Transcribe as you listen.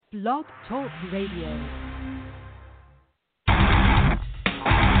Blog Talk Radio.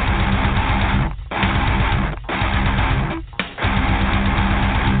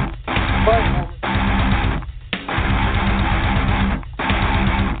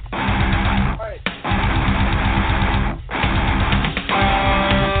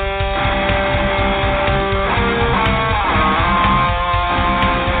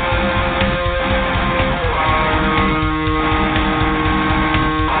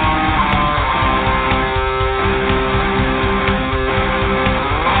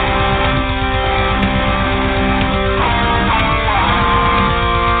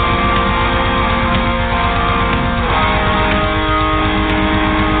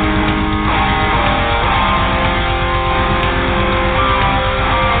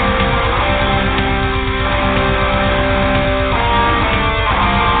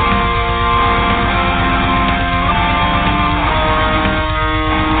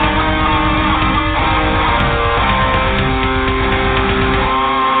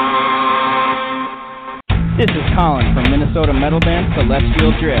 Minnesota metal band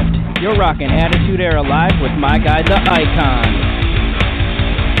Celestial Drift. You're rocking Attitude Era live with my guy, the Icon.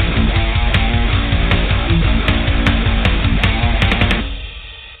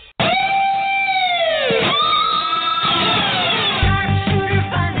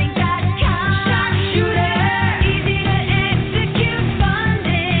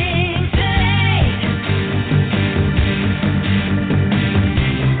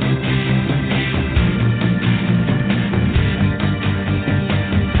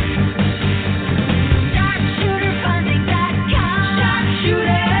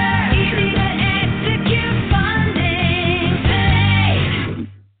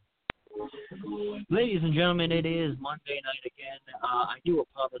 Ladies and gentlemen, it is Monday night again. I do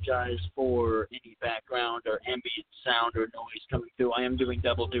apologize for any background or ambient sound or noise coming through. I am doing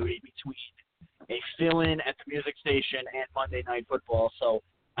double duty between a fill-in at the music station and Monday Night Football, so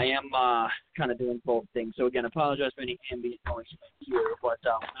I am kind of doing both things. So again, apologize for any ambient noise you might hear, but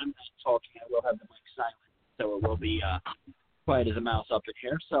when I'm not talking, I will have the mic silent, so it will be quiet as a mouse up in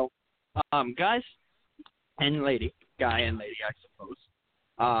here. So, guys and lady, guy and lady, I suppose.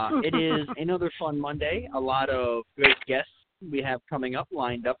 It is another fun Monday. A lot of great guests we have coming up,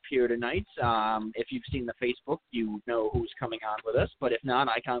 lined up here tonight. If you've seen the Facebook, you know who's coming on with us. But if not,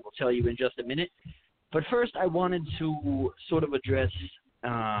 Icon will tell you in just a minute. But first, I wanted to sort of address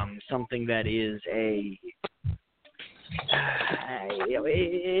something that is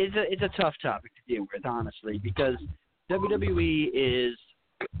it's a tough topic to deal with, honestly, because WWE is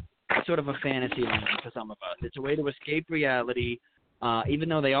sort of a fantasy land for some of us. It's a way to escape reality. Even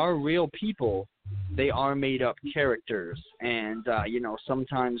though they are real people, they are made-up characters. And,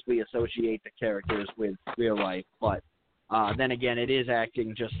 sometimes we associate the characters with real life. But then again, it is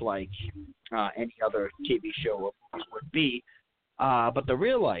acting just like any other TV show would be. But the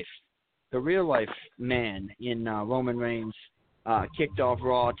real life man in Roman Reigns kicked off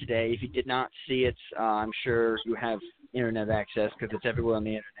Raw today. If you did not see it, I'm sure you have internet access because it's everywhere on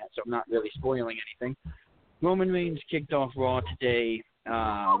the internet, so I'm not really spoiling anything. Roman Reigns kicked off Raw today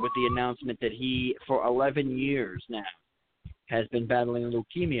with the announcement that he, for 11 years now, has been battling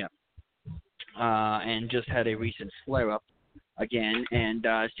leukemia and just had a recent flare-up again and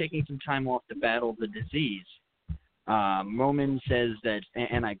is taking some time off to battle the disease. Roman says that,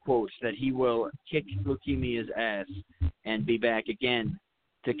 and I quote, that he will kick leukemia's ass and be back again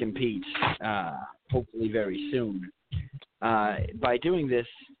to compete, hopefully very soon. By doing this,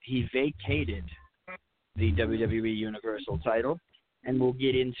 he vacated the WWE Universal title, and we'll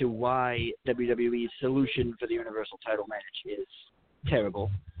get into why WWE's solution for the Universal title match is terrible.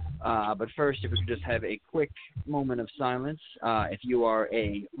 But first, if we could just have a quick moment of silence. If you are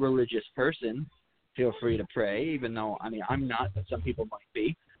a religious person, feel free to pray, even though, I'm not, but some people might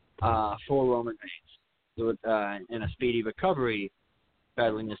be, for Roman Reigns in a speedy recovery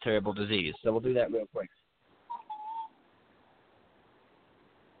battling this terrible disease. So we'll do that real quick.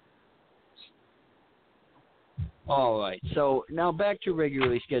 All right, so now back to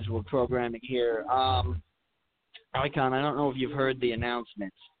regularly scheduled programming here. Icon, I don't know if you've heard the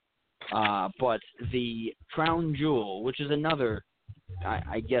announcement, but the crown jewel, which is another,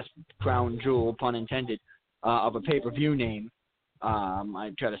 I guess, crown jewel, pun intended, of a pay-per-view name.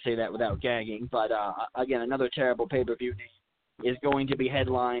 I try to say that without gagging, but again, another terrible pay-per-view name is going to be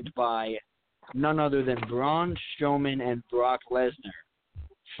headlined by none other than Braun Strowman and Brock Lesnar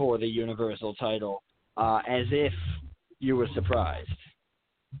for the Universal title. As if you were surprised.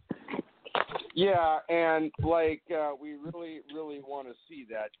 Yeah, and we really, really want to see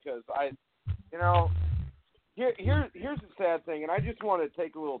that because Here's the sad thing, and I just want to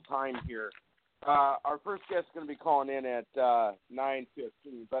take a little time here. Our first guest is going to be calling in at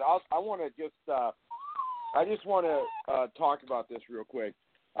 9:15, but I just want to talk about this real quick.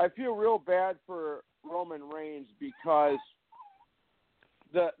 I feel real bad for Roman Reigns because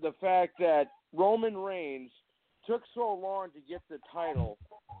the fact that Roman Reigns took so long to get the title,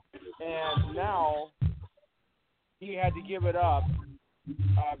 and now he had to give it up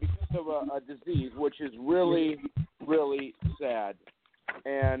because of a disease, which is really, really sad.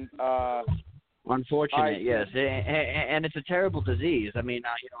 And unfortunate, yes, and it's a terrible disease. I mean,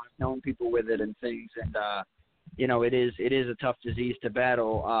 I've known people with it and things, and it is a tough disease to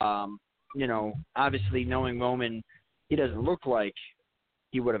battle. Obviously, knowing Roman, he doesn't look like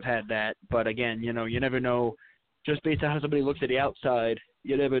he would have had that, but again, you never know. Just based on how somebody looks at the outside,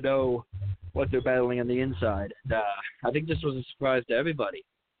 you never know what they're battling on the inside. And, I think this was a surprise to everybody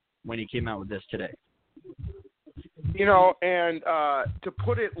when he came out with this today. And to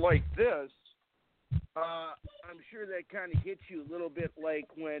put it like this, I'm sure that kind of hits you a little bit like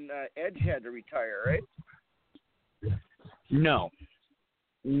when Edge had to retire, right? No,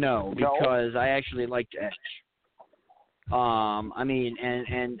 because I actually liked Edge. One,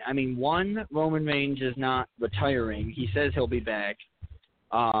 Roman Reigns is not retiring. He says he'll be back.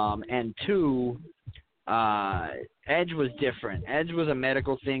 And two, Edge was different. Edge was a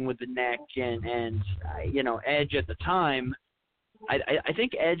medical thing with the neck, and Edge at the time, I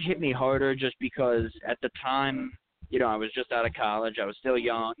think Edge hit me harder just because at the time, I was just out of college. I was still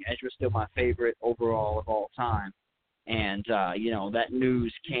young. Edge was still my favorite overall of all time. And, that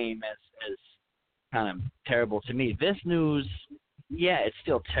news came as kind of terrible to me. This news, yeah, it's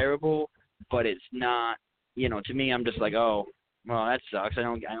still terrible, but it's not, to me, I'm just like, oh, well, that sucks. I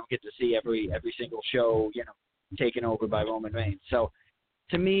don't get to see every single show, taken over by Roman Reigns. So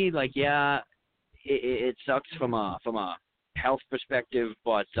to me, like, yeah, it sucks from a health perspective,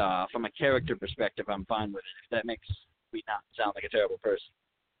 but from a character perspective, I'm fine with it. If that makes me not sound like a terrible person.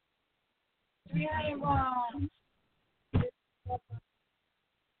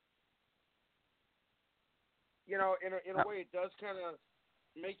 In a way, it does kind of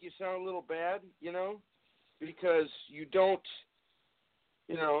make you sound a little bad, because you don't,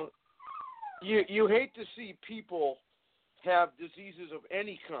 you hate to see people have diseases of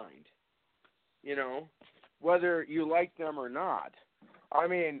any kind, whether you like them or not. I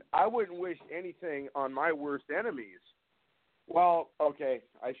mean, I wouldn't wish anything on my worst enemies. Well, okay,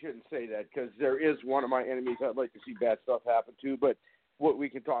 I shouldn't say that because there is one of my enemies I'd like to see bad stuff happen to, but we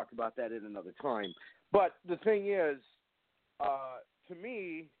can talk about that in another time. But the thing is, to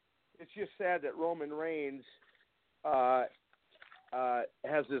me, it's just sad that Roman Reigns has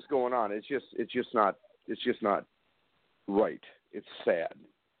this going on. It's just not right. It's sad,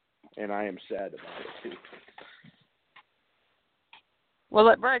 and I am sad about it too. Well,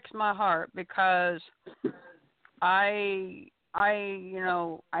 it breaks my heart because I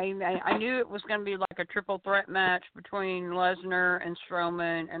knew it was going to be like a triple threat match between Lesnar and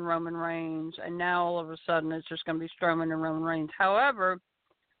Strowman and Roman Reigns, and now all of a sudden it's just going to be Strowman and Roman Reigns. However,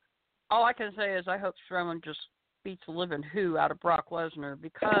 all I can say is I hope Strowman just beats the living who out of Brock Lesnar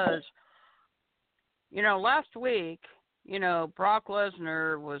because, last week, Brock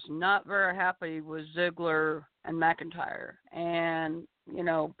Lesnar was not very happy with Ziggler and McIntyre, and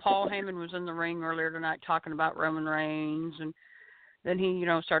Paul Heyman was in the ring earlier tonight talking about Roman Reigns, and then he,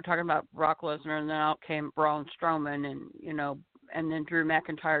 started talking about Brock Lesnar, and then out came Braun Strowman, and then Drew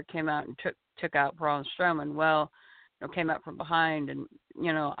McIntyre came out and took out Braun Strowman. Well, came out from behind, and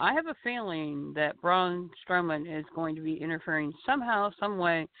I have a feeling that Braun Strowman is going to be interfering somehow, some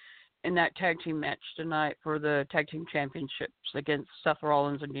way, in that tag team match tonight for the tag team championships against Seth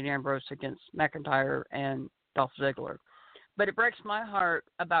Rollins and Dean Ambrose against McIntyre and Dolph Ziggler. But it breaks my heart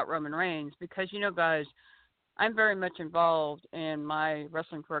about Roman Reigns because, guys, I'm very much involved in my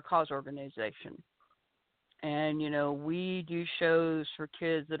Wrestling for a Cause organization. And, we do shows for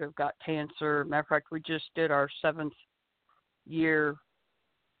kids that have got cancer. Matter of fact, we just did our 7th year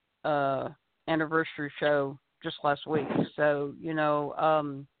anniversary show just last week. So,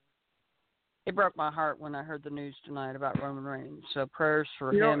 it broke my heart when I heard the news tonight about Roman Reigns. So prayers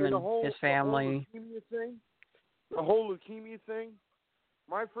for him and his family. The whole leukemia thing.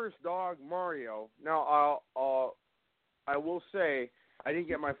 My first dog, Mario. Now, I will say I didn't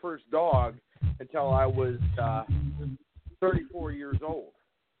get my first dog until I was 34 years old.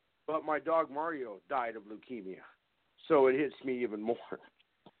 But my dog Mario died of leukemia, so it hits me even more.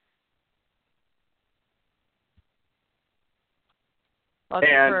 Lots of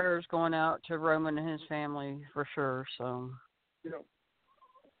prayers going out to Roman and his family for sure. So,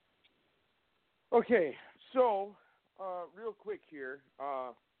 Okay, So, real quick here,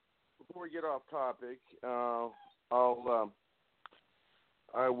 before we get off topic, I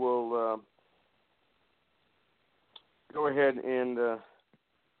will go ahead and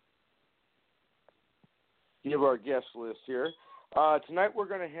give our guest list here. Tonight we're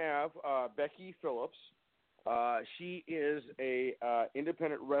going to have Becky Phillips. She is a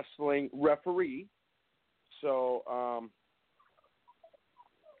independent wrestling referee. So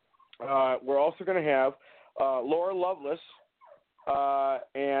we're also going to have Laura Lovelace,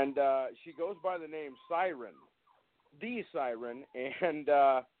 and she goes by the name Siren, the Siren, and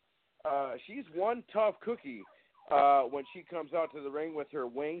she's one tough cookie when she comes out to the ring with her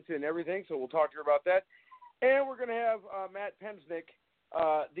wings and everything. So we'll talk to her about that. And we're going to have Matt Pensnick,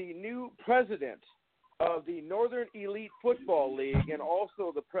 the new president of the Northern Elite Football League and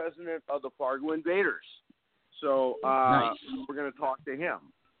also the president of the Fargo Invaders. So Nice. We're going to talk to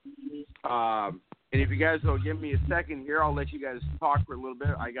him. And if you guys will give me a second here, I'll let you guys talk for a little bit.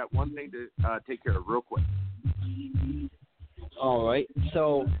 I got one thing to take care of real quick. All right.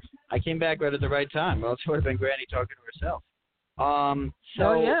 So I came back right at the right time. Well, it would have been Granny talking to herself. Oh,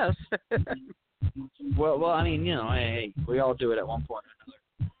 yes. well, I mean, you know, hey, we all do it at one point or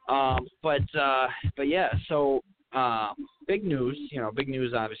another. But yeah. So big news. You know, big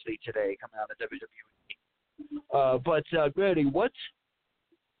news obviously today coming out of WWE. But Granny, what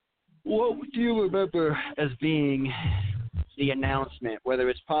do you remember as being the announcement, whether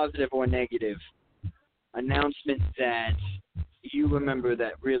it's positive or negative, announcement that you remember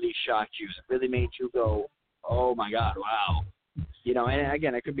that really shocked you, that really made you go, oh my God, wow. You know, and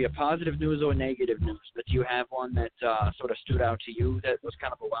again, it could be a positive news or negative news, but do you have one that sort of stood out to you that was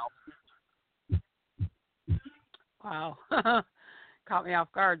kind of a wow? Wow. Caught me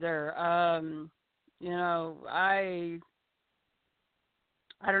off guard there. You know, I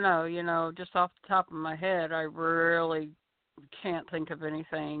don't know, you know, just off the top of my head, I really can't think of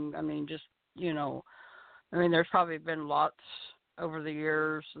anything. I mean, just, you know, I mean, there's probably been lots over the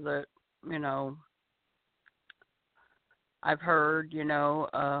years that, you know, I've heard, you know,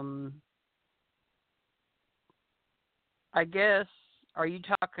 I guess, are you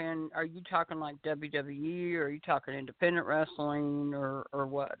talking like WWE, or are you talking independent wrestling, or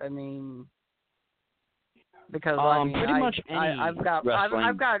what? I mean, because I mean, pretty much any I've got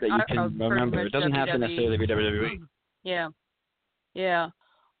wrestling that you can remember. It doesn't have to necessarily be WWE. Yeah. Yeah.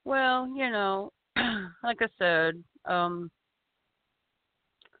 Well, you know, like I said,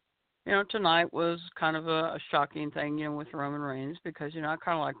 you know, tonight was kind of a shocking thing, you know, with Roman Reigns, because, you know, I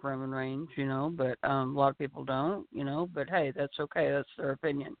kind of like Roman Reigns, you know, but a lot of people don't, you know, but hey, that's okay. That's their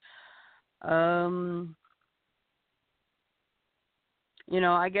opinion. You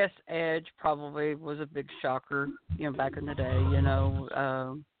know, I guess Edge probably was a big shocker, you know, back in the day, you know,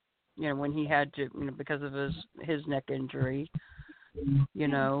 when he had to, you know, because of his neck injury, you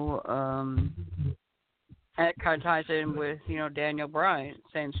know, and it kind of ties in with, you know, Daniel Bryan,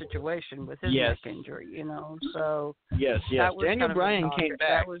 same situation with his neck injury, you know, so. Yes. Daniel Bryan came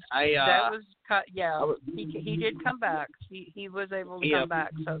back. He did come back. He was able to come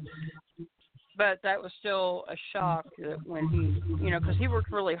back, so. But that was still a shock that when he, you know, because he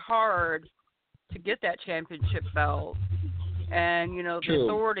worked really hard to get that championship belt. And, you know, the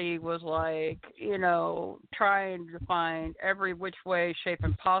authority was like, you know, trying to find every which way, shape,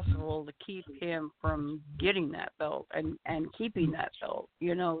 and possible to keep him from getting that belt and keeping that belt,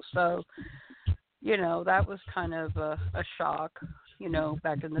 you know. So, you know, that was kind of a shock, you know,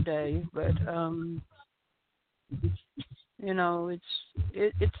 back in the day. But, you know,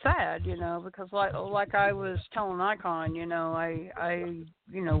 it's sad, you know, because like I was telling Icon, you know, I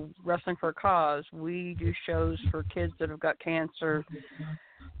you know, Wrestling for a Cause, we do shows for kids that have got cancer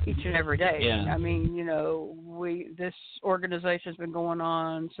each and every day. Yeah. I mean, you know, this organization's been going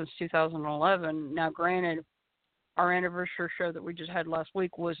on since 2011. Now, granted, our anniversary show that we just had last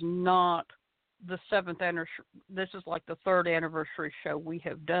week was not the 7th anniversary. This is like the 3rd anniversary show we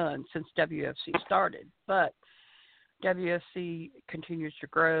have done since WFC started, but WFC continues to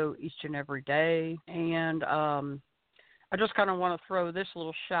grow each and every day, and I just kind of want to throw this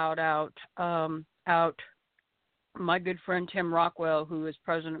little shout out. My good friend Tim Rockwell, who is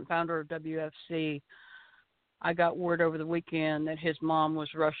president and founder of WFC, I got word over the weekend that his mom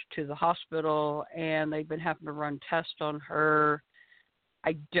was rushed to the hospital, and they've been having to run tests on her.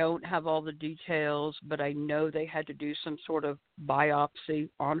 I don't have all the details, but I know they had to do some sort of biopsy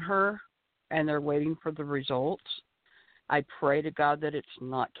on her, and they're waiting for the results. I pray to God that it's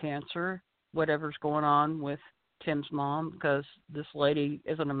not cancer, whatever's going on with Tim's mom, because this lady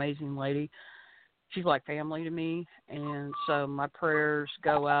is an amazing lady. she's like family to me, and so my prayers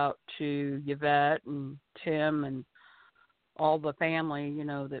go out to Yvette and Tim and all the family, you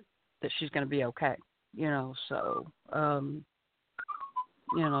know, that she's going to be okay, you know. So,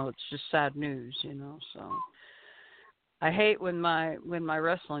 you know, it's just sad news, you know. So I hate when my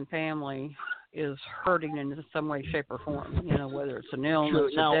wrestling family is hurting in some way, shape, or form, you know, whether it's an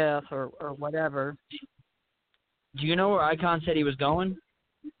illness or death or whatever. Do you know where Icon said he was going?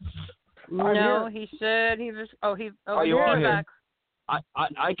 No, he said he was. You are here. Back.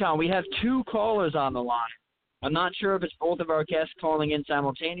 Icon, we have 2 callers on the line. I'm not sure if it's both of our guests calling in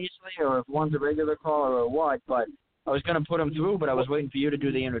simultaneously or if one's a regular caller or what, but I was going to put him through, but I was waiting for you to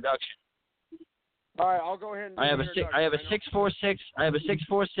do the introduction. All right, I'll go ahead and do I have a 646. I have a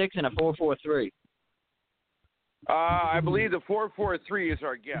 646 and a 443. I believe the 443 is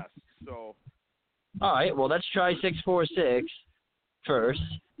our guest. So. All right, well, let's try 646 first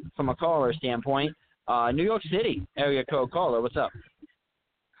from a caller standpoint. New York City area code caller, what's up?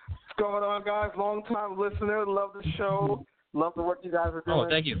 What's going on, guys? Long-time listener. Love the show. Love the work you guys are doing. Oh,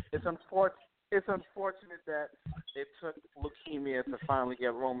 thank you. It's unfortunate that it took leukemia to finally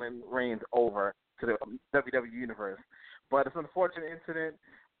get Roman Reigns over to the WWE Universe. But it's an unfortunate incident.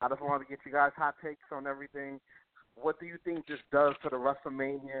 I just wanted to get you guys hot takes on everything. What do you think this does to the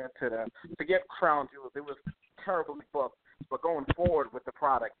WrestleMania, to get Crown Jewels? It was terribly booked. But going forward with the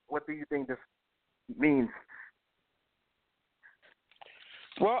product, what do you think this means?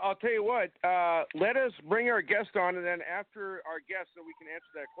 Well, I'll tell you what. Let us bring our guest on, and then after our guest, so we can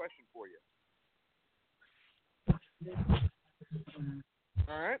answer that question for you.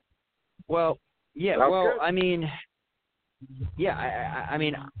 All right. Well, yeah. That's well, good. I mean, yeah. I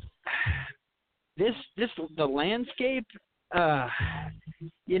mean, the landscape.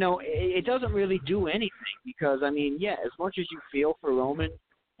 You know, it doesn't really do anything because, I mean, yeah, as much as you feel for Roman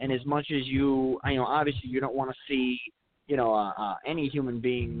and as much as you know, obviously you don't want to see, you know, any human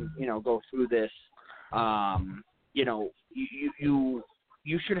being, you know, go through this, you know,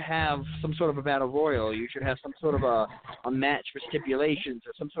 you should have some sort of a battle royal. You should have some sort of a match for stipulations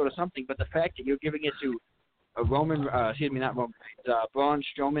or some sort of something. But the fact that you're giving it to Braun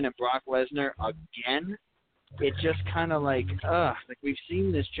Strowman and Brock Lesnar again, it just kind of like we've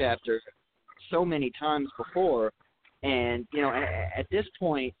seen this chapter so many times before, and you know, at this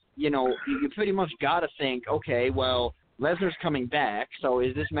point, you know, you pretty much got to think, okay, well, Lesnar's coming back, so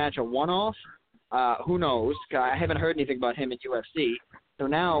is this match a one-off? Who knows? I haven't heard anything about him in UFC, so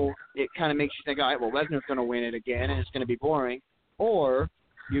now it kind of makes you think, all right, well, Lesnar's going to win it again, and it's going to be boring, or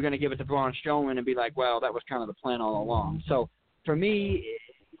you're going to give it to Braun Strowman and be like, well, that was kind of the plan all along. So for me,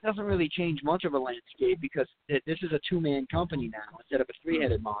 it doesn't really change much of a landscape because this is a 2-man company now instead of a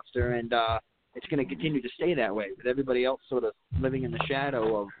 3-headed monster, and it's going to continue to stay that way with everybody else sort of living in the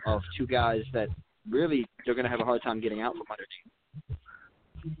shadow of 2 guys that really they're going to have a hard time getting out from underneath.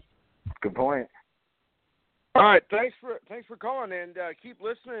 Good point. All right, thanks for calling, and keep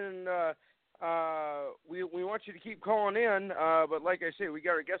listening. We want you to keep calling in, but like I say, we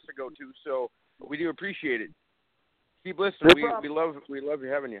got our guests to go to, so we do appreciate it. Keep listening. We love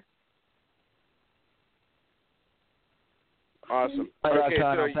having you. Awesome. Okay,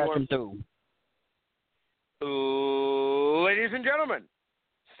 so ladies and gentlemen,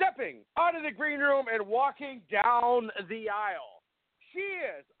 stepping out of the green room and walking down the aisle, she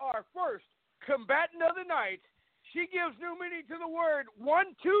is our first combatant of the night. She gives new meaning to the word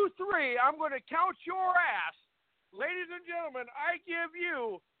 1, 2, 3. I'm going to count your ass. Ladies and gentlemen, I give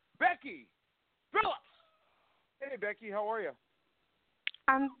you Becky Phillips. Hey, Becky, how are you?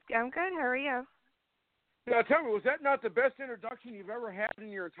 I'm good. How are you? Now, tell me, was that not the best introduction you've ever had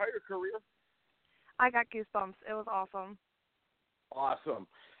in your entire career? I got goosebumps. It was awesome. Awesome.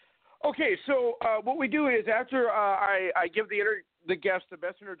 Okay, so what we do is after I give the guest the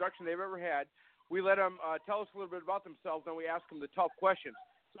best introduction they've ever had, we let them tell us a little bit about themselves, then we ask them the tough questions.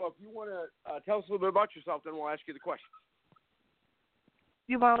 So if you want to tell us a little bit about yourself, then we'll ask you the questions.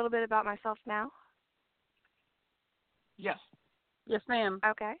 You want a little bit about myself now? Yes. Yes, ma'am.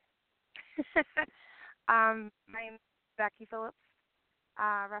 Okay. My name is Becky Phillips,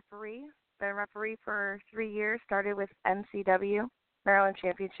 referee. Been a referee for 3 years. Started with MCW, Maryland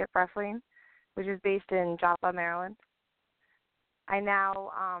Championship Wrestling, which is based in Joppa, Maryland. I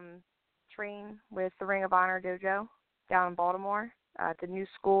now train with the Ring of Honor Dojo down in Baltimore, the new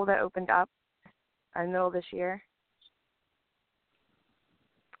school that opened up in the middle of this year.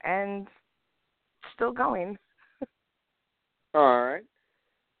 And still going. All right.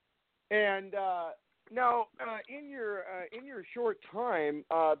 And now, in your short time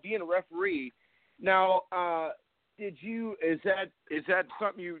being a referee, now is that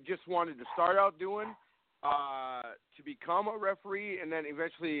something you just wanted to start out doing to become a referee and then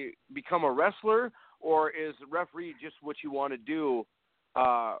eventually become a wrestler, or is referee just what you want to do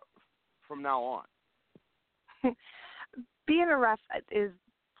from now on? Being a ref is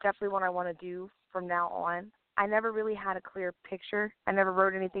definitely what I want to do from now on. I never really had a clear picture. I never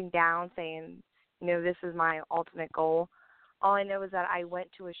wrote anything down saying, this is my ultimate goal. All I know is that I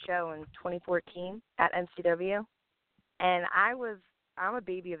went to a show in 2014 at NCW, and I'm a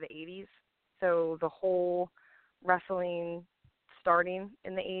baby of the 80s, so the whole wrestling starting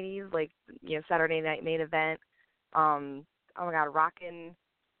in the 80s, like, Saturday Night Main Event, oh my God, Rockin'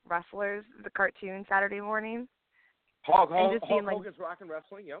 Wrestlers, the cartoon Saturday morning. Hulk Hogan's Rockin'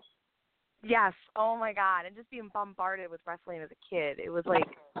 Wrestling, yep. Yes, oh my God, and just being bombarded with wrestling as a kid. It was like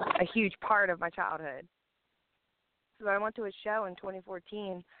a huge part of my childhood. So when I went to a show in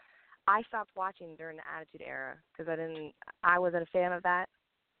 2014, I stopped watching during the Attitude Era because I wasn't a fan of that.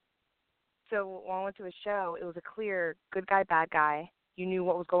 So when I went to a show, it was a clear good guy, bad guy. You knew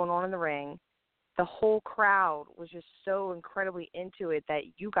what was going on in the ring. The whole crowd was just so incredibly into it that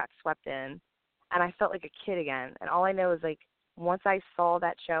you got swept in, and I felt like a kid again. And all I know is, like, once I saw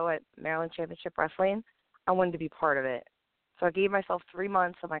that show at Maryland Championship Wrestling, I wanted to be part of it. So I gave myself 3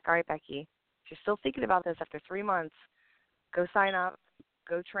 months. I'm like, all right, Becky, if you're still thinking about this after 3 months, go sign up,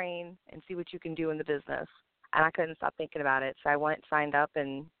 go train, and see what you can do in the business. And I couldn't stop thinking about it. So I went, signed up,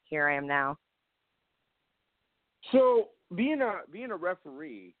 and here I am now. So being a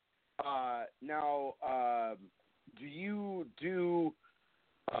referee, now, do you do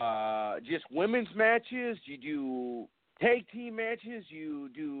just women's matches? Do you do tag team matches? Do you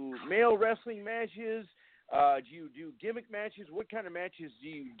do male wrestling matches? Do you do gimmick matches? What kind of matches do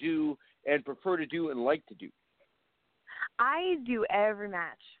you do and prefer to do and like to do? I do every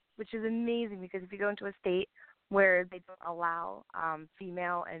match, which is amazing because if you go into a state where they don't allow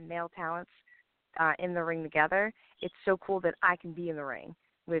female and male talents in the ring together, it's so cool that I can be in the ring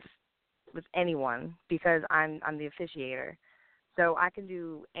with anyone because I'm the officiator. So I can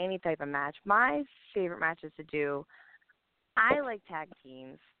do any type of match. My favorite matches to do, I like tag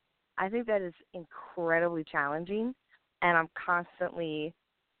teams. I think that is incredibly challenging, and I'm constantly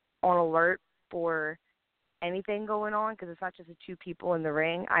on alert for anything going on because it's not just the two people in the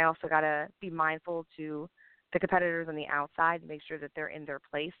ring. I also got to be mindful to the competitors on the outside to make sure that they're in their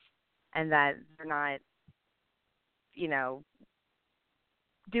place and that they're not,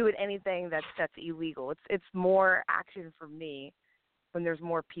 doing anything that's illegal. It's more action for me when there's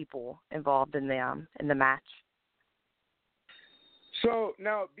more people involved in the match. So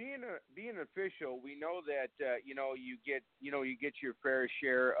now, being an official, we know that you get your fair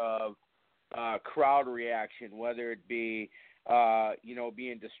share of crowd reaction, whether it be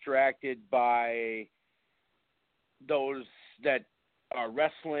being distracted by those that are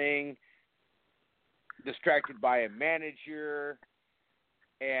wrestling, distracted by a manager,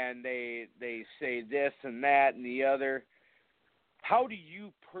 and they say this and that and the other. How do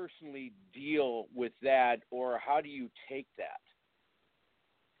you personally deal with that, or how do you take that?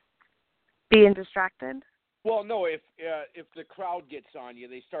 Being distracted? Well, no. If the crowd gets on you,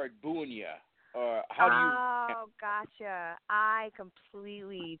 they start booing you. How do you? Oh, gotcha. I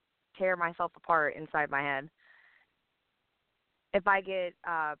completely tear myself apart inside my head if I get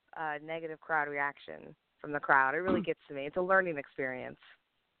a negative crowd reaction from the crowd. It really gets to me. It's a learning experience.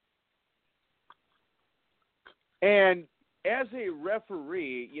 And as a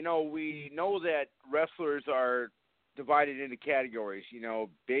referee, we know that wrestlers are divided into categories,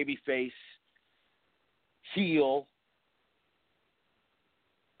 babyface, heel,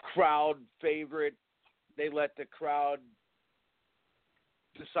 crowd favorite. They let the crowd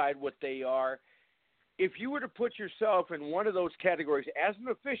decide what they are. If you were to put yourself in one of those categories as an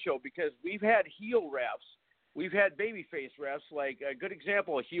official, because we've had heel refs, we've had babyface refs, like a good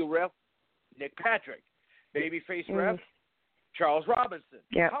example, a heel ref, Nick Patrick, babyface ref, Charles Robinson.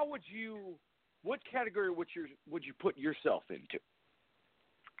 Yep. What category would you put yourself into?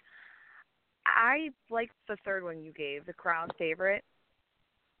 I liked the third one you gave, the crowd favorite.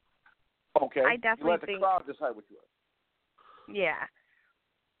 Okay. I definitely you let the crowd decide what you are. Yeah.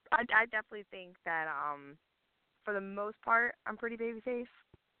 I definitely think that for the most part, I'm pretty babyface.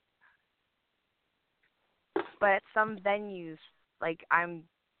 But at some venues, like what's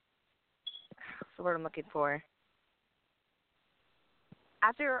the word I'm looking for?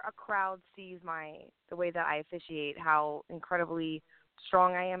 After a crowd sees the way that I officiate, how incredibly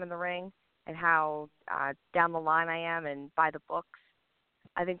strong I am in the ring, and how down the line I am and by the books,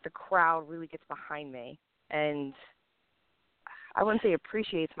 I think the crowd really gets behind me. And I wouldn't say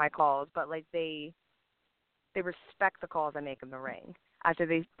appreciates my calls, but they they respect the calls I make in the ring after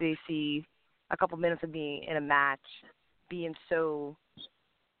they see a couple minutes of me in a match being so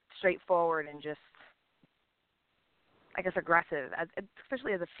straightforward and just, I guess, aggressive,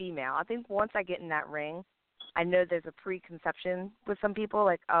 especially as a female. I think once I get in that ring, I know there's a preconception with some people,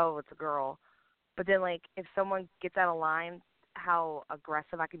 like, oh, it's a girl. But then, like, if someone gets out of line, how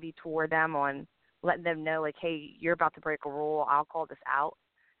aggressive I can be toward them on letting them know, like, hey, you're about to break a rule, I'll call this out.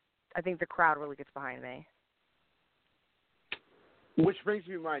 I think the crowd really gets behind me. Which brings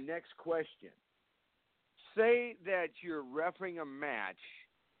me to my next question. Say that you're refereeing a match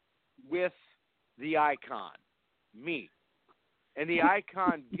with the Icon, me, and the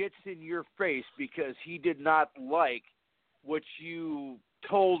Icon gets in your face because he did not like what you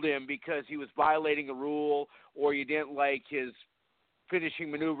told him because he was violating a rule, or you didn't like his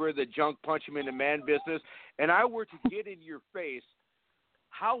finishing maneuver, the junk punch him into man business, and I were to get in your face,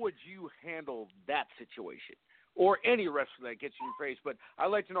 how would you handle that situation? Or any wrestler that gets in your face, but I'd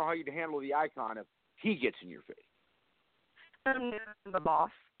like to know how you'd handle the Icon if he gets in your face. I'm the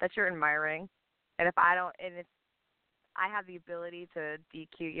boss that you're in my ring, and if I don't, and if I have the ability to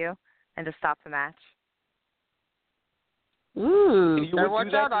DQ you and to stop the match. Ooh, better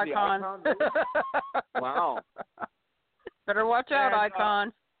watch out, Icon. Wow. Better watch out,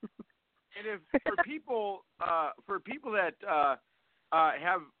 Icon. And if for people that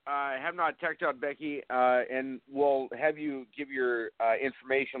have not checked out Becky, and we'll have you give your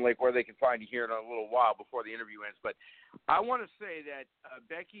information, like where they can find you here in a little while before the interview ends. But I want to say that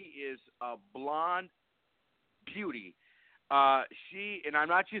Becky is a blonde beauty. She, and I'm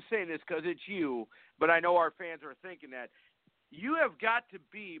not just saying this because it's you, but I know our fans are thinking that you have got to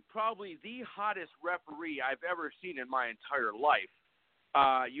be probably the hottest referee I've ever seen in my entire life.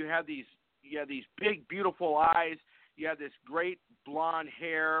 You have these big, beautiful eyes. You have this great blonde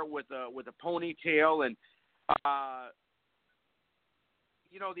hair with a ponytail, and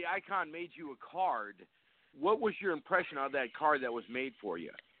the Icon made you a card. What was your impression of that card that was made for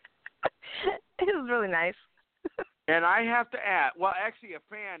you? It was really nice. And I have to add, well, actually, a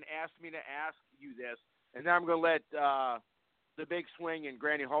fan asked me to ask you this, and then I'm going to let the Big Swing and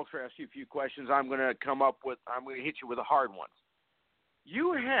Granny Hulkster ask you a few questions. I'm going to hit you with the hard ones.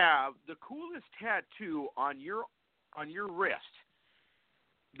 You have the coolest tattoo on your wrist,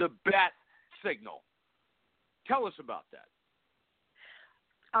 the bat signal. Tell us about that.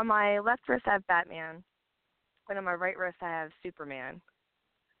 On my left wrist, I have Batman, and on my right wrist, I have Superman.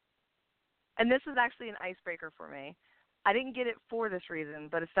 And this is actually an icebreaker for me. I didn't get it for this reason,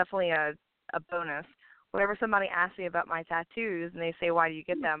 but it's definitely a bonus. Whenever somebody asks me about my tattoos and they say, why do you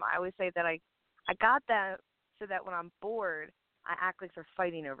get them, I always say that I got them so that when I'm bored, I act like they're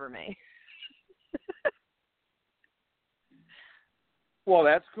fighting over me. Well,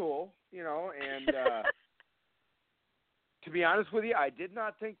 that's cool, and to be honest with you, I did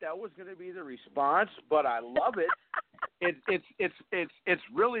not think that was going to be the response, but I love it. It's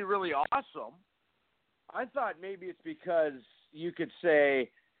really, really awesome. I thought maybe it's because you could say,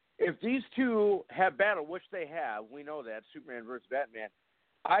 if these two have battle, which they have, we know that, Superman versus Batman,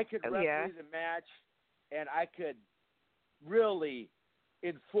 I could referee the match, and I could really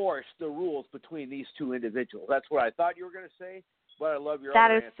enforce the rules between these two individuals. That's what I thought you were going to say, but I love your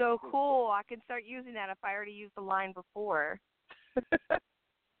That other is answer. so cool. I can start using that if I already used the line before.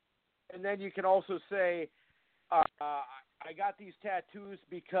 And then you can also say, I got these tattoos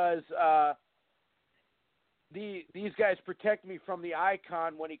because these guys protect me from the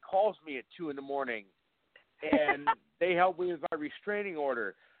Icon when he calls me at 2 a.m, and they help me with my restraining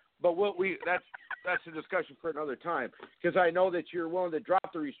order. But that's a discussion for another time, because I know that you're willing to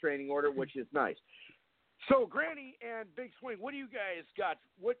drop the restraining order, which is nice. So, Granny and Big Swing, what do you guys got?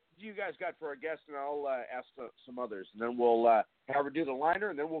 What do you guys got for our guest? And I'll ask some others, and then we'll have her do the liner,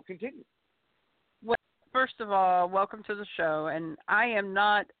 and then we'll continue. Well, first of all, welcome to the show. And I am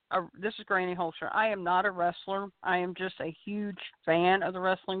not this is Granny Holster. I am not a wrestler. I am just a huge fan of the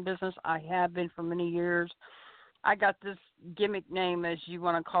wrestling business. I have been for many years. I got this gimmick name, as you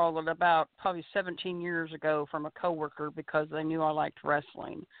want to call it, about probably 17 years ago from a coworker because they knew I liked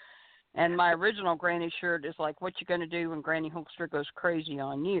wrestling. And my original Granny shirt is like, what you going to do when Granny Hulkster goes crazy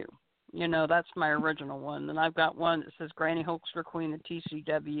on you? That's my original one. And I've got one that says Granny Hulkster, Queen of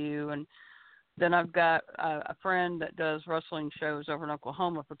TCW. And then I've got a friend that does wrestling shows over in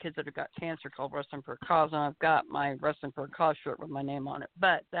Oklahoma for kids that have got cancer called Wrestling for a Cause. And I've got my Wrestling for a Cause shirt with my name on it.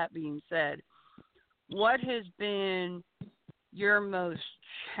 But that being said, what has been your most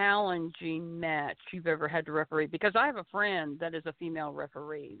challenging match you've ever had to referee? Because I have a friend that is a female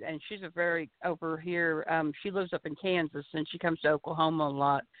referee, and she's over here, she lives up in Kansas, and she comes to Oklahoma a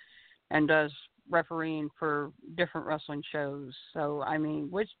lot and does refereeing for different wrestling shows. So, I mean,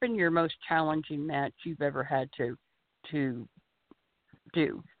 what's been your most challenging match you've ever had to do?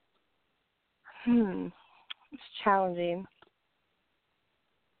 It's challenging.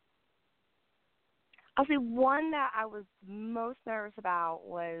 I'll say one that I was most nervous about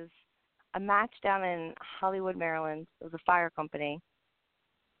was a match down in Hollywood, Maryland. It was a fire company,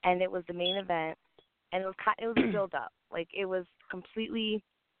 and it was the main event, and it was a build up. Like, it was completely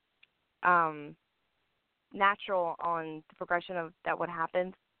natural on the progression of that what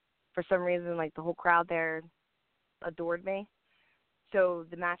happened. For some reason, like, the whole crowd there adored me. So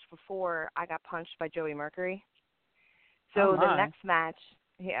the match before, I got punched by Joey Mercury. So the next match,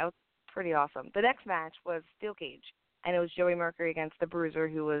 yeah, it was pretty awesome. The next match was Steel Cage, and it was Joey Mercury against the Bruiser,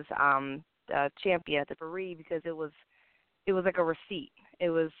 who was the champion at the referee, because it was like a receipt. It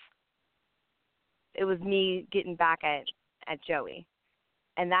was me getting back at Joey,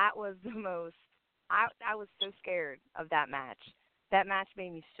 and that was the most. I was so scared of that match. That match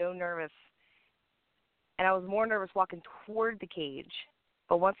made me so nervous, and I was more nervous walking toward the cage.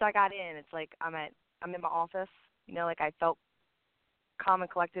 But once I got in, it's like I'm in my office. You know, like, I felt calm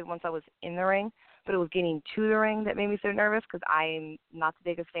and collected once I was in the ring, but it was getting to the ring that made me so nervous, because I'm not the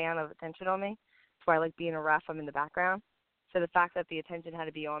biggest fan of attention on me. That's why I like being a ref. I'm in the background. So the fact that the attention had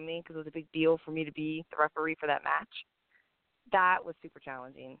to be on me, because it was a big deal for me to be the referee for that match, that was super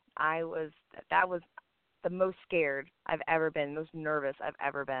challenging. That was the most scared I've ever been, most nervous I've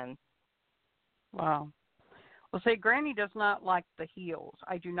ever been. Wow. Well, say, Granny does not like the heels.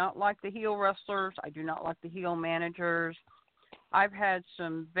 I do not like the heel wrestlers. I do not like the heel managers. I've had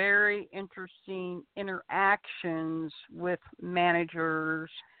some very interesting interactions with managers,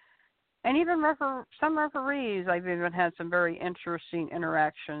 and even some referees. I've even had some very interesting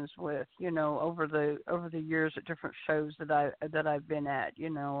interactions with, you know, over the years at different shows that I've been at, you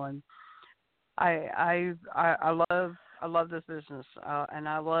know. And I love this business, and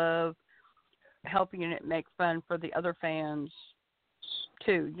I love helping it make fun for the other fans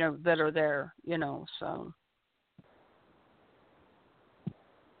too, you know, that are there, you know. So.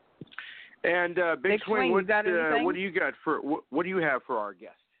 And Big Swing, what do you got what do you have for our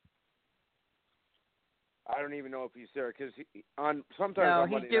guest? I don't even know if he's there, because sometimes.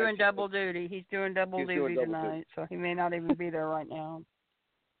 No, he's doing double duty. He's doing double duty tonight, so he may not even be there right now.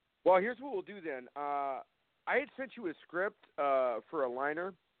 Well, here's what we'll do then. I had sent you a script for a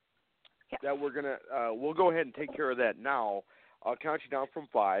liner that we'll go ahead and take care of that now. I'll count you down from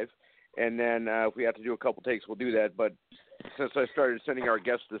 5, and then if we have to do a couple takes, we'll do that. But since I started sending our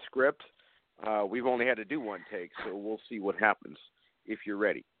guests the script, we've only had to do one take, so we'll see what happens if you're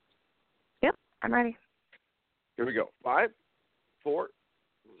ready. Yep, I'm ready. Here we go. 5, 4,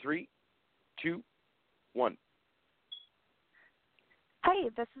 3, 2, 1. Hey,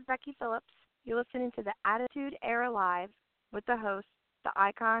 this is Becky Phillips. You're listening to the Attitude Era Live with the hosts, the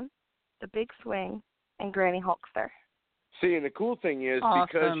Icon, the Big Swing, and Granny Hulkster. See, and the cool thing is, awesome.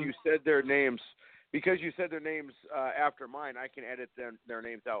 because you said their names after mine, I can edit their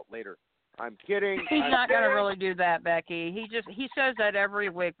names out later. I'm kidding. He's not going to really do that, Becky. He says that every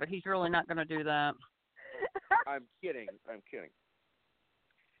week, but he's really not going to do that. I'm kidding.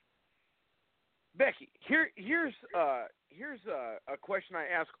 Becky, here's a question I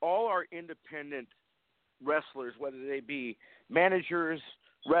ask all our independent wrestlers, whether they be managers,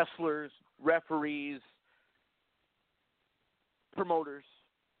 wrestlers, referees, promoters.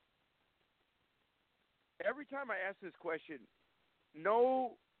 Every time I ask this question,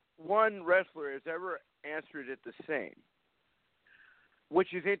 no one wrestler has ever answered it the same,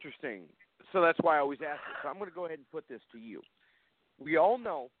 which is interesting. So that's why I always ask it. So I'm going to go ahead and put this to you. We all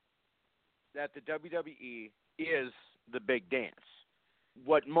know that the WWE is the big dance,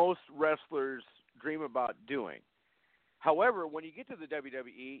 what most wrestlers dream about doing. However, when you get to the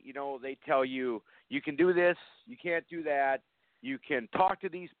WWE, you know, they tell you, you can do this, you can't do that, you can talk to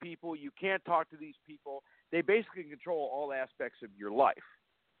these people, you can't talk to these people. They basically control all aspects of your life.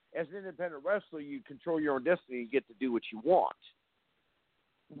 As an independent wrestler, you control your own destiny and get to do what you want.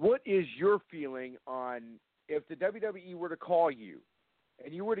 What is your feeling on if the WWE were to call you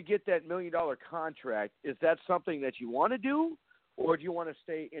and you were to get that $1 million contract? Is that something that you want to do, or do you want to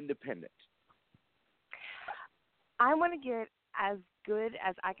stay independent? I want to get as good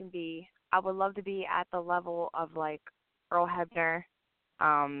as I can be. I would love to be at the level of, like, Earl Hebner,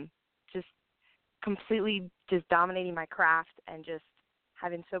 just completely just dominating my craft and just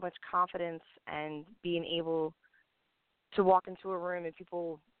having so much confidence and being able to walk into a room and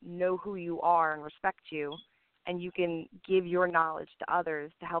people know who you are and respect you, and you can give your knowledge to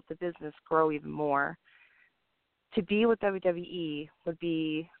others to help the business grow even more. to be with WWE would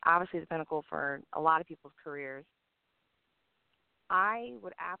be obviously the pinnacle for a lot of people's careers. I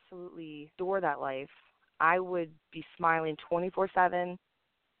would absolutely adore that life. I would be smiling 24/7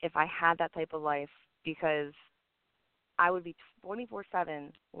 if I had that type of life, because I would be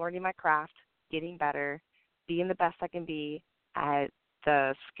 24/7 learning my craft, getting better, being the best I can be at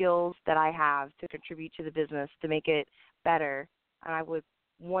the skills that I have to contribute to the business to make it better, and I would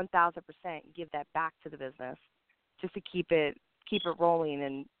 1,000% give that back to the business just to keep it rolling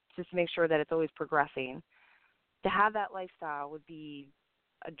and just to make sure that it's always progressing. To have that lifestyle would be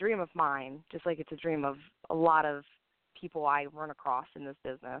a dream of mine, just like it's a dream of a lot of people I run across in this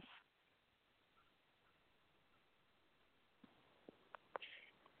business.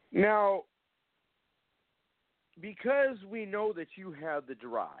 Now, because we know that you have the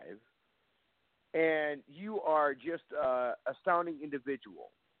drive and you are just an astounding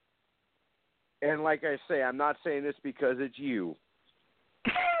individual, and like I say, I'm not saying this because it's you,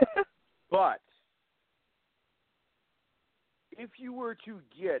 but if you were to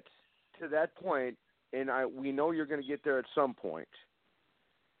get to that point, and we know you're going to get there at some point,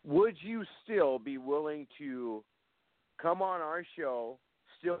 would you still be willing to come on our show,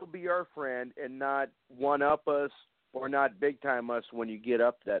 still be our friend, and not one-up us or not big-time us when you get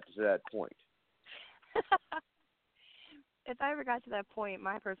up to that point? If I ever got to that point,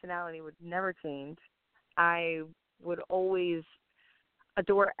 my personality would never change. I would always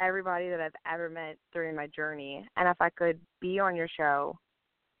adore everybody that I've ever met during my journey. And if I could be on your show,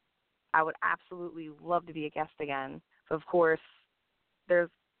 I would absolutely love to be a guest again. But of course, there's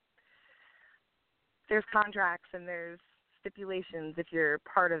contracts and there's stipulations if you're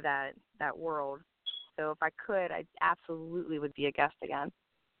part of that world. So if I could, I absolutely would be a guest again.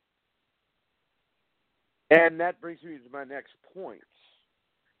 And that brings me to my next point.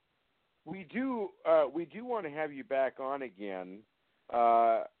 We do want to have you back on again.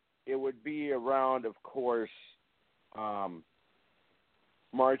 It would be around, of course,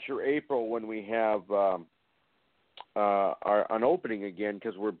 March or April when we have an opening again,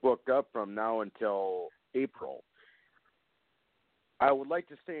 because we're booked up from now until April. I would like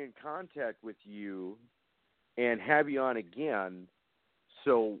to stay in contact with you and have you on again,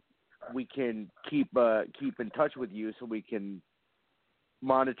 so we can keep in touch with you, so we can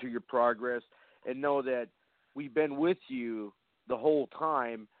monitor your progress and know that we've been with you the whole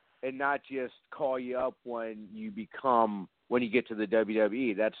time, and not just call you up when you get to the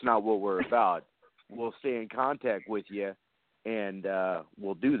WWE. That's not what we're about. We'll stay in contact with you, and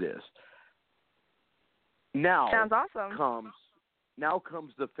we'll do this. Now sounds awesome.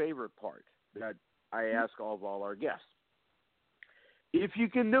 comes the favorite part that I ask all our guests. If you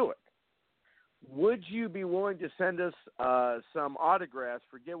can do it, would you be willing to send us some autographs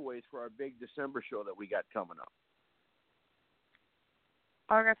for giveaways for our big December show that we got coming up?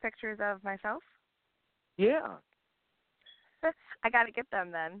 Autograph pictures of myself? Yeah. I got to get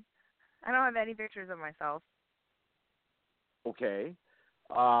them then. I don't have any pictures of myself. Okay.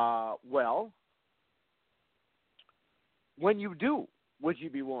 Well, when you do, would you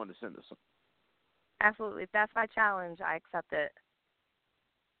be willing to send us some? Absolutely. If that's my challenge, I accept it.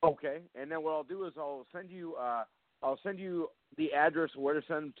 Okay. And then what I'll do is I'll send you the address where to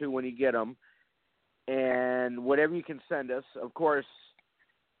send them to when you get them, and whatever you can send us. Of course,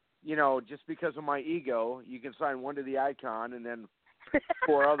 just because of my ego, you can sign one to the icon, and then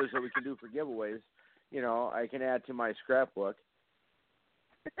 4 others that we can do for giveaways. I can add to my scrapbook.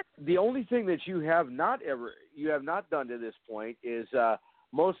 The only thing that you have not done to this point is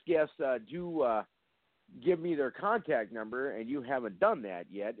most guests do give me their contact number, and you haven't done that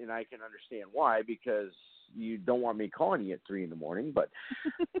yet, and I can understand why, because you don't want me calling you at 3 a.m. But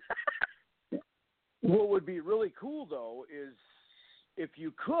what would be really cool, though, is if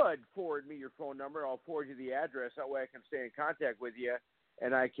you could forward me your phone number, I'll forward you the address. That way I can stay in contact with you,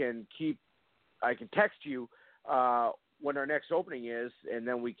 and I can text you when our next opening is, and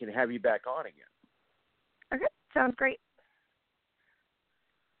then we can have you back on again. Okay, sounds great.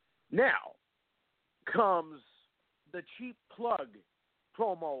 Now comes the cheap plug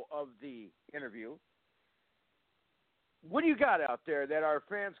promo of the interview. What do you got out there that our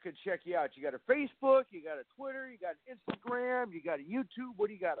fans could check you out? You got a Facebook, you got a Twitter, you got an Instagram, you got a YouTube. What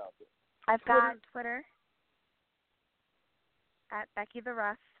do you got out there? I've got Twitter at Becky the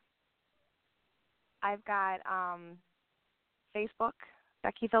Russ. I've got Facebook,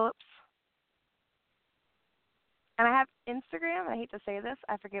 Becky Phillips. And I have Instagram. I hate to say this.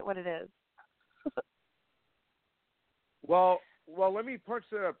 I forget what it is. Well, let me punch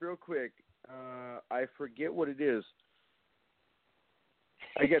that up real quick. I forget what it is.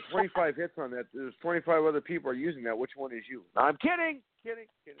 I get 25 hits on that. There's 25 other people are using that. Which one is you? No, I'm kidding.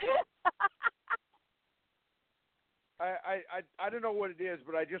 I don't know what it is,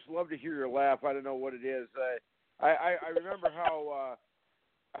 but I just love to hear your laugh. I don't know what it is. I remember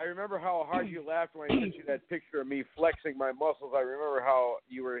how hard you laughed when I sent you that picture of me flexing my muscles. I remember how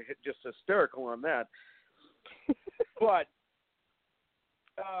you were just hysterical on that. But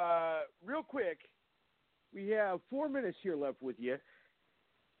real quick, we have 4 minutes here left with you.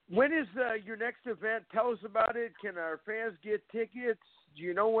 When is your next event? Tell us about it. Can our fans get tickets? Do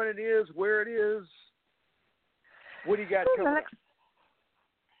you know when it is, where it is? What do you got coming up?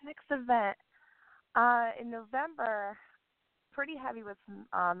 Next event in November, pretty heavy with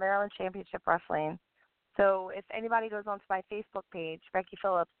Maryland Championship Wrestling. So if anybody goes onto my Facebook page, Becky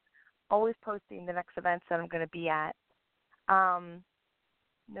Phillips, always posting the next events that I'm going to be at.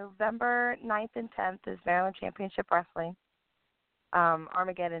 November 9th and 10th is Maryland Championship Wrestling,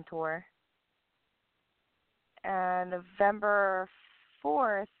 Armageddon Tour. And November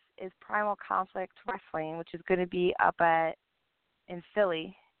 4th is Primal Conflict Wrestling, which is going to be up in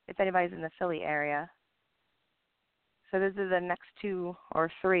Philly, if anybody's in the Philly area. So those are the next 2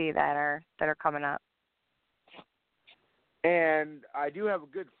 or 3 that are coming up. And I do have a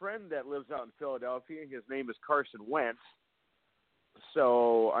good friend that lives out in Philadelphia. His name is Carson Wentz.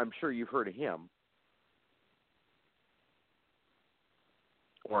 So I'm sure you've heard of him.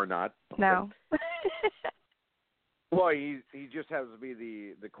 Or not. No. Well, he just happens to be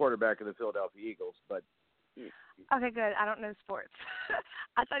the quarterback of the Philadelphia Eagles, but okay, good. I don't know sports.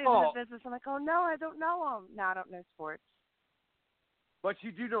 I thought he was in business. I'm like, oh no, I don't know him. No, I don't know sports. But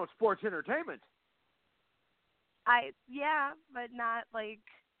you do know sports entertainment. Yeah, but not like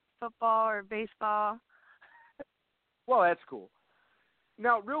football or baseball. Well, that's cool.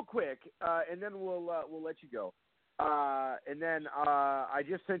 Now, real quick, and then we'll let you go. And then I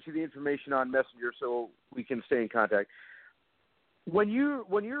just sent you the information on Messenger so we can stay in contact. When you're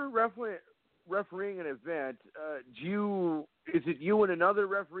refereeing an event, is it you and another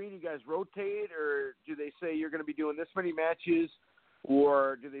referee and you guys rotate, or do they say you're going to be doing this many matches,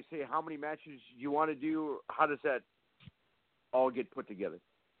 or do they say how many matches you want to do? How does that all get put together?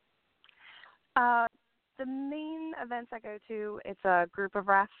 The main events I go to, it's a group of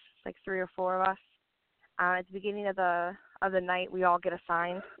refs, like 3 or 4 of us. At the beginning of the night, we all get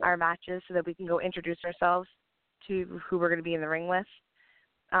assigned our matches so that we can go introduce ourselves to who we're going to be in the ring with.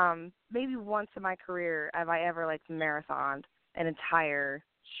 Maybe once in my career have I ever marathoned an entire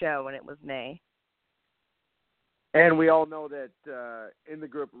show, and it was me. And we all know that in the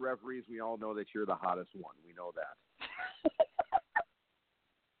group of referees, we all know that you're the hottest one. We know that.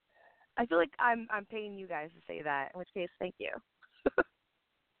 I feel like I'm paying you guys to say that, in which case, thank you.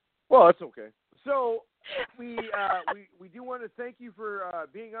 Well, that's okay. So we do want to thank you for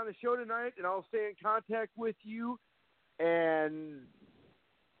being on the show tonight, and I'll stay in contact with you. And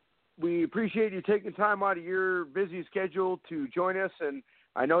we appreciate you taking time out of your busy schedule to join us. And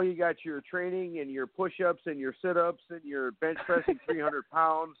I know you got your training and your push-ups and your sit-ups and your bench pressing 300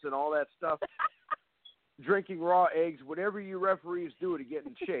 pounds and all that stuff, drinking raw eggs, whatever you referees do to get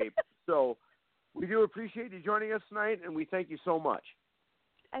in shape. So we do appreciate you joining us tonight, and we thank you so much.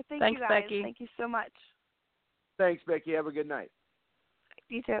 I thank Thanks, you guys. Becky. Thank you so much. Thanks, Becky. Have a good night.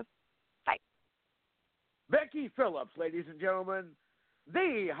 You too. Bye. Becky Phillips, ladies and gentlemen,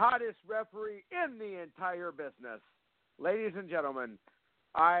 the hottest referee in the entire business. Ladies and gentlemen,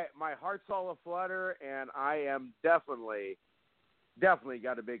 my heart's all aflutter, and I am definitely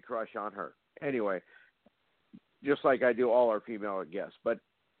got a big crush on her. Anyway, just like I do all our female guests, but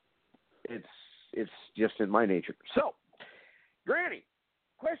it's just in my nature. So, Granny,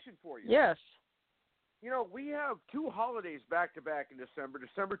 question for you. Yes. You know, we have 2 holidays back-to-back in December.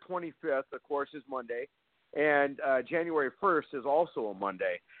 December 25th, of course, is Monday, and January 1st is also a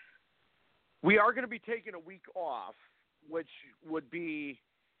Monday. We are going to be taking a week off, which would be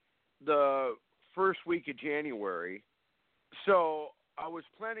the first week of January. So I was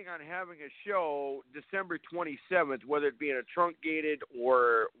planning on having a show December 27th, whether it be in a truncated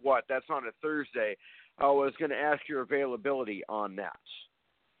or what. That's on a Thursday. I was going to ask your availability on that.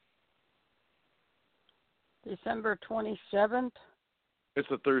 December 27th? It's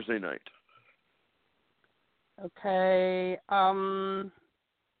a Thursday night. Okay.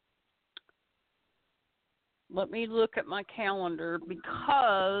 Let me look at my calendar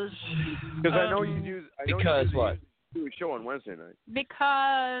because I know you do. Do a show on Wednesday night.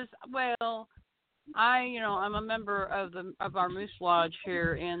 Because, well, I'm a member of our Moose Lodge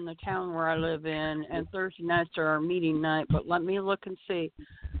here in the town where I live in, and Thursday nights are our meeting night. But let me look and see.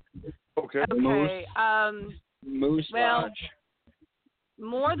 Okay. Okay. Moose Lodge.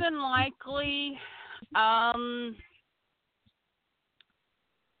 more than likely, I'm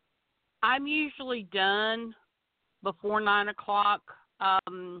usually done before 9 o'clock,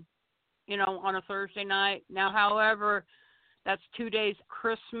 on a Thursday night. Now, however, that's 2 days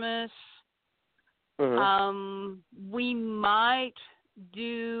Christmas. Mm-hmm. We might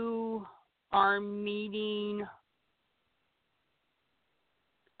do our meeting.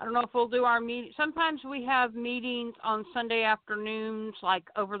 I don't know if we'll do our meeting. Sometimes we have meetings on Sunday afternoons, like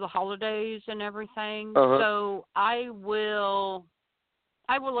over the holidays and everything. So I will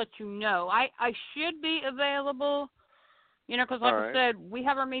let you know. I should be available, because like I said, we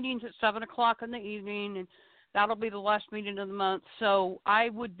have our meetings at 7 o'clock in the evening, and that'll be the last meeting of the month. So I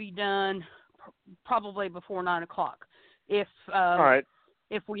would be done probably before 9 o'clock if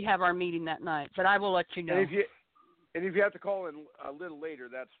we have our meeting that night. But I will let you know. And if you have to call in a little later,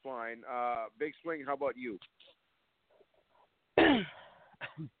 that's fine. Big Swing, how about you?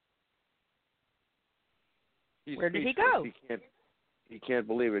 Where did he go? He can't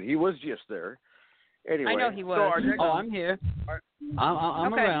believe it. He was just there. Anyway, I know he was. So I'm here.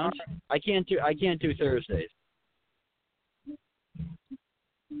 I'm okay. around. I can't do Thursdays.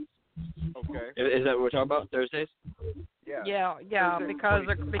 Okay. Is that what we're talking about? Thursdays? Yeah. Yeah. Because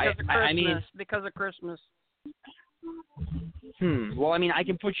of Christmas. Because of Christmas. Well, I mean, I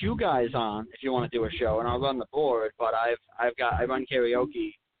can put you guys on if you want to do a show, and I'll run the board. But I run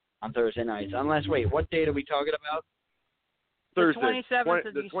karaoke on Thursday nights. Unless, wait, what date are we talking about? Thursday. The 27th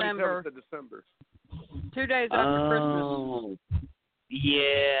of December. 27th of December. 2 days after Christmas.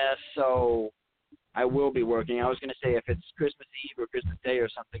 Yeah. So I will be working. I was going to say if it's Christmas Eve or Christmas Day or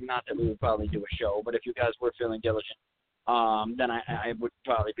something, not that we would probably do a show, but if you guys were feeling diligent, then I would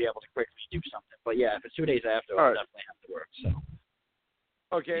probably be able to quickly do something. But yeah, if it's 2 days after, I'll definitely have to work. So.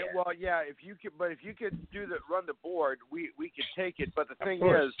 Okay. Yeah. Well, yeah. If you could run the board, we could take it. But the thing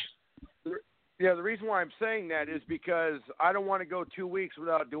is, the reason why I'm saying that is because I don't want to go 2 weeks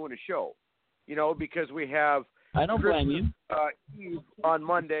without doing a show. Because we have I don't Christmas blame you. Eve on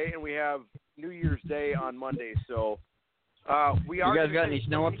Monday and we have New Year's Day on Monday. So we are. You guys got any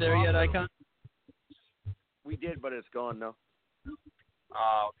snow up there yet, Icon? We did, but it's gone now.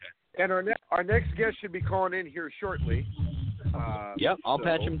 Oh, okay. And our next guest should be calling in here shortly. Yep, I'll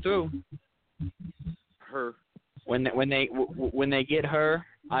patch him through. Her. When they get her,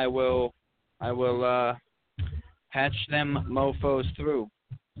 I will patch them mofos through.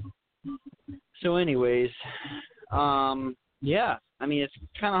 So, anyways, yeah. I mean, it's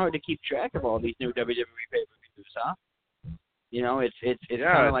kind of hard to keep track of all these new WWE pay-per-views, huh? It's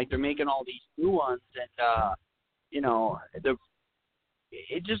kind of like they're making all these new ones, and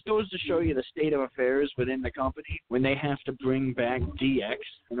it just goes to show you the state of affairs within the company when they have to bring back DX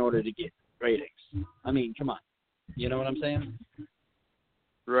in order to get ratings. I mean, come on. You know what I'm saying?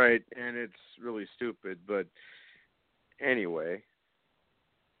 Right, and it's really stupid, but anyway.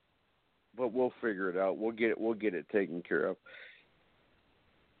 But we'll figure it out. We'll get it taken care of.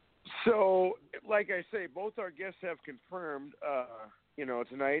 So, like I say, both our guests have confirmed,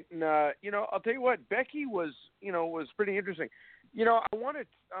 tonight. And I'll tell you what, Becky was pretty interesting. I want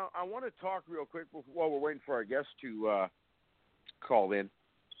to talk real quick while we're waiting for our guests to call in.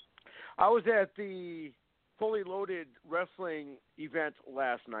 I was at the Fully Loaded Wrestling event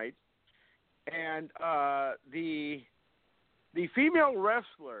last night, and the female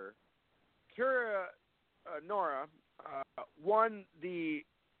wrestler Kira Nora won the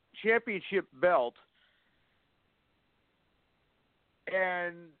championship belt,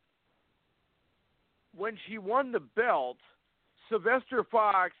 and when she won the belt, Sylvester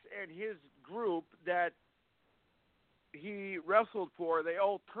Fox and his group that he wrestled for, they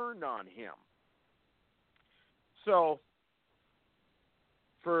all turned on him. So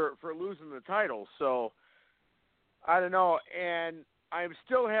for losing the title, so I don't know, and I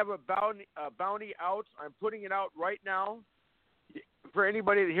still have a bounty out. I'm putting it out right now. For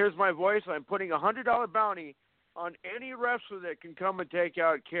anybody that hears my voice, I'm putting a $100 bounty on any wrestler that can come and take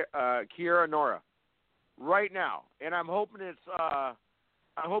out Kiera Nora right now. And I'm hoping it's I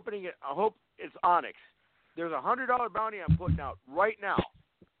hope it's Onyx. There's a $100 bounty I'm putting out right now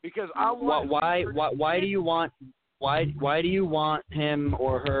because I want. Why do you want him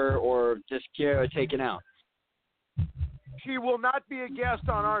or her or just Kiera taken out? She will not be a guest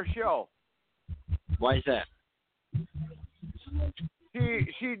on our show. Why is that?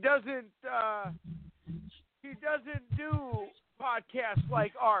 She doesn't do podcasts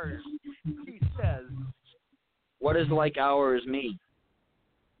like ours, he says. What does like ours mean?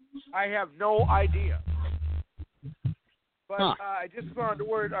 I have no idea. But Huh. I just found the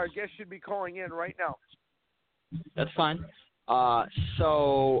word our guest should be calling in right now. That's fine.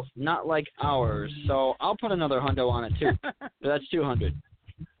 So not like ours. So I'll put another hundo on it too. So that's 200.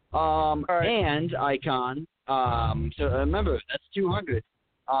 right. And Icon. So remember, that's 200.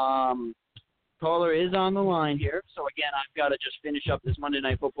 Caller is on the line here. So again, I've got to just finish up this Monday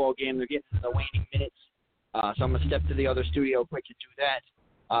Night Football game. They're getting to the waning minutes. So I'm going to step to the other studio quick to do that.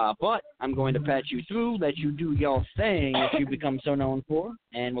 But I'm going to patch you through, let you do your thing that you become so known for,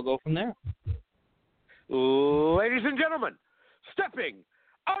 and we'll go from there. Ladies and gentlemen, stepping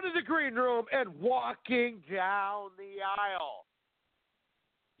out of the green room and walking down the aisle.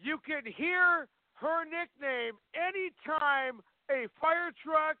 You can hear her nickname anytime a fire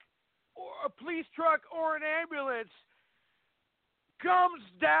truck or a police truck or an ambulance comes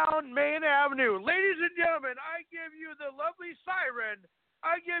down Main Avenue. Ladies and gentlemen, I give you the lovely siren.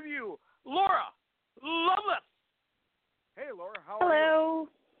 I give you Laura Loveless. Hey, Laura, how are you? Hello.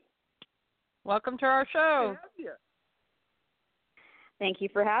 Welcome to our show. Good to have you. Thank you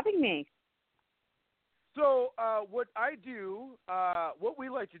for having me. So what I do, what we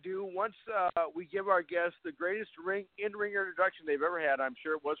like to do, once we give our guests the greatest in-ring introduction they've ever had, I'm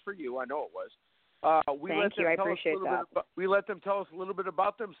sure it was for you. I know it was. Thank you. I appreciate that. We let them tell us a little bit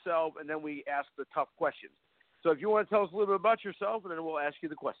about themselves, and then we ask the tough questions. So if you want to tell us a little bit about yourself, and then we'll ask you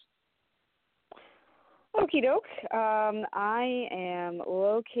the question. Okie doke. I am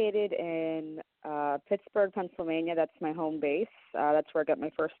located in Pittsburgh, Pennsylvania. That's my home base. That's where I got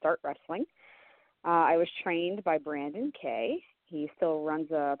my first start wrestling. I was trained by Brandon Kay. He still runs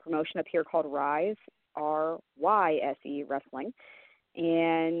a promotion up here called Rise, RYSE Wrestling.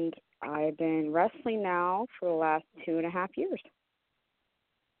 And I've been wrestling now for the last 2.5 years.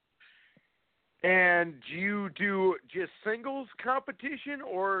 And do you do just singles competition,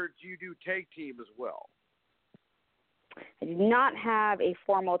 or do you do tag team as well? I do not have a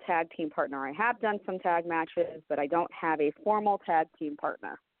formal tag team partner. I have done some tag matches, but I don't have a formal tag team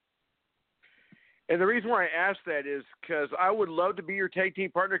partner. And the reason why I ask that is because I would love to be your tag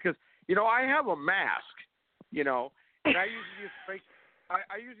team partner because, I have a mask, and I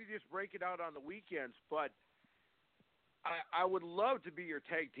usually just break it out on the weekends, but I would love to be your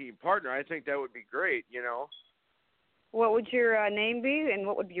tag team partner. I think that would be great, What would your name be, and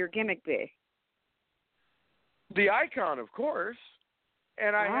what would your gimmick be? The Icon, of course.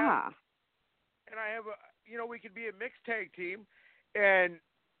 And I have we could be a mixed tag team, and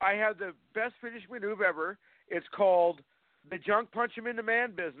I have the best finish move ever. It's called the Junk Punch Him into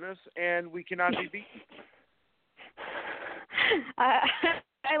Man Business, and we cannot be beaten.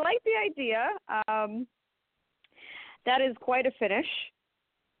 I like the idea. That is quite a finish.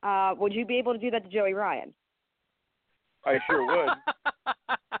 Would you be able to do that to Joey Ryan? I sure would.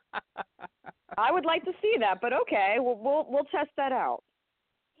 I would like to see that, but okay, we'll test that out.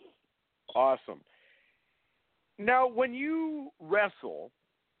 Awesome. Now, when you wrestle,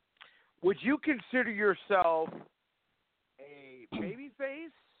 would you consider yourself a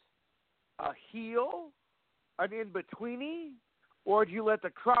babyface, a heel, an in-betweenie, or do you let the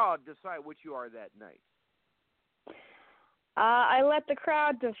crowd decide what you are that night? I let the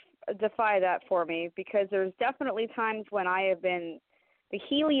crowd defy that for me because there's definitely times when I have been the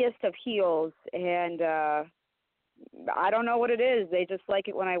heeliest of heels, and I don't know what it is. They just like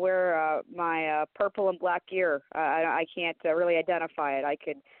it when I wear my purple and black gear. I can't really identify it. I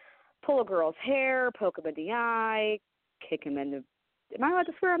could pull a girl's hair, poke him in the eye, kick him in the... Am I allowed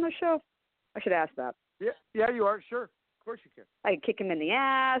to swear on the show? I should ask that. Yeah, you are. Sure. Of course you can. I could kick him in the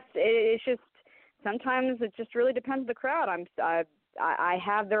ass. It's just... Sometimes it just really depends on the crowd. I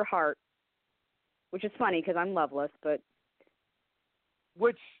have their heart, which is funny because I'm loveless, but...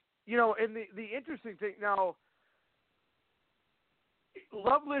 Which, and the interesting thing, now,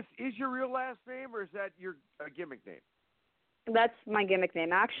 Loveless is your real last name, or is that your gimmick name? That's my gimmick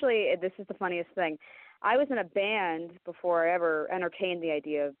name. Actually, this is the funniest thing. I was in a band before I ever entertained the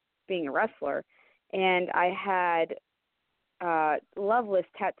idea of being a wrestler, and I had Loveless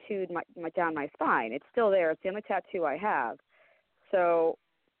tattooed down my spine. It's still there. It's the only tattoo I have. So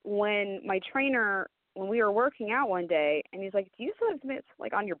when my trainer, when we were working out one day, and he's like, "Do you still have this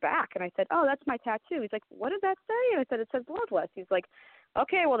like on your back?" And I said, "Oh, that's my tattoo." He's like, "What did that say?" And I said, "It says Loveless." He's like,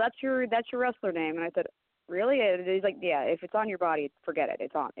 "Okay, well that's your wrestler name." And I said, "Really?" And he's like, "Yeah, if it's on your body, forget it.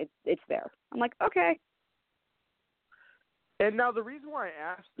 It's on. It's there." I'm like, "Okay." And now the reason why I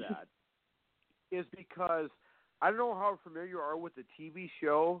asked that is because I don't know how familiar you are with the TV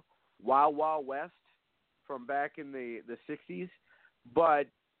show Wild Wild West from back in the 60s, but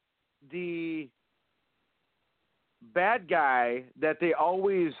the bad guy that they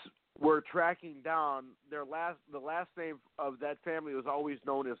always were tracking down, the last name of that family was always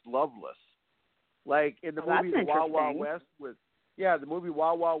known as Loveless. like in the movie Wild Wild West with the movie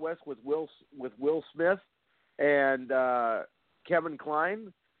Wild Wild West with Will Smith and Kevin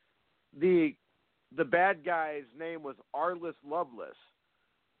Kline. The bad guy's name was Arliss Loveless,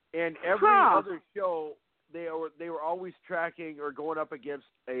 and every other show they were always tracking or going up against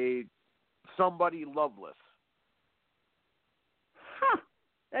somebody loveless. Huh.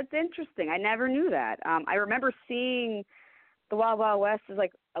 That's interesting. I never knew that. I remember seeing the Wild Wild West as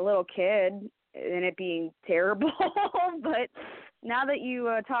like a little kid and it being terrible. But now that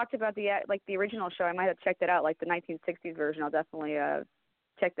you talked about the original show, I might have checked it out, like the 1960s version. I'll definitely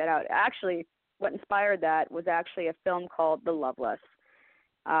check that out. Actually, what inspired that was actually a film called The Loveless.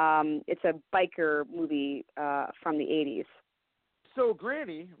 It's a biker movie from the 80s. So,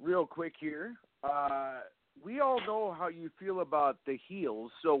 Granny, real quick here, we all know how you feel about the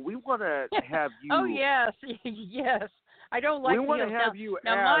heels, so we want to have you. Oh yes, yes. I don't like. We want to have you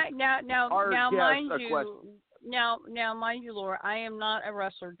ask our guest a question. Now, mind you, Laura, I am not a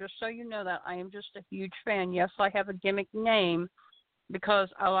wrestler. Just so you know that I am just a huge fan. Yes, I have a gimmick name because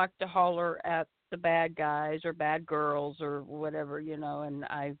I like to holler at the bad guys or bad girls or whatever, and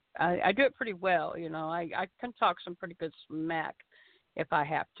I do it pretty well. I can talk some pretty good smack if I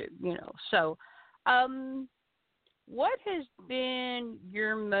have to, So, what has been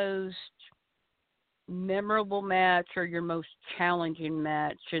your most memorable match or your most challenging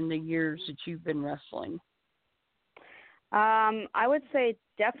match in the years that you've been wrestling? I would say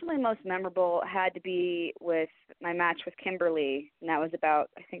definitely most memorable had to be with my match with Kimberly, and that was about,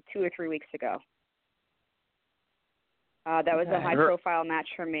 I think, 2 or 3 weeks ago. That was a high-profile match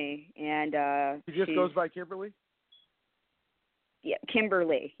for me, and she just goes by Kimberly? Yeah,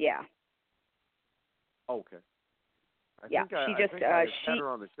 Kimberly, yeah. Okay. I think I had her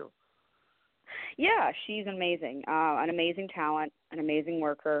on the show. Yeah, she's amazing. An amazing talent, an amazing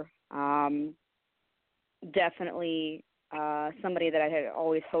worker. Definitely somebody that I had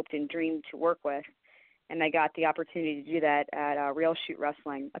always hoped and dreamed to work with. And I got the opportunity to do that at Real Shoot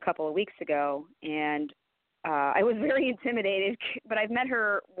Wrestling a couple of weeks ago. And I was very intimidated, but I've met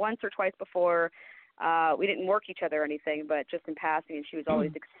her once or twice before. We didn't work each other or anything, but just in passing, and she was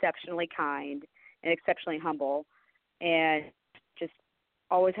always exceptionally kind and exceptionally humble, and just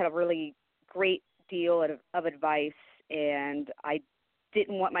always had a really great deal of advice. And I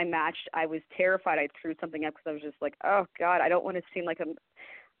didn't want my match. I was terrified I'd screw something up because I was just like, oh God, I don't want to seem like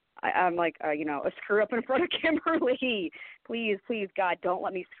I'm like a screw up in front of Kimberly. Please, God, don't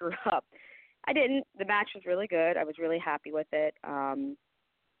let me screw up. I didn't. The match was really good. I was really happy with it.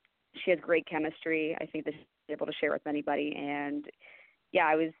 She has great chemistry. I think that she's able to share with anybody. And yeah,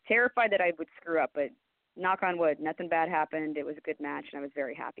 I was terrified that I would screw up, but knock on wood, nothing bad happened. It was a good match, and I was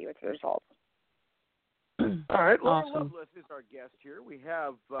very happy with the results. All right, Laura Awesome. Loveless is our guest here. We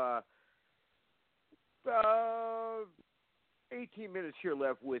have 18 minutes here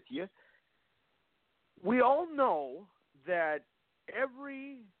left with you. We all know that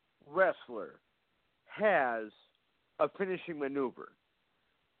every wrestler has a finishing maneuver.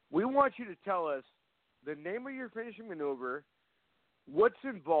 We want you to tell us the name of your finishing maneuver, what's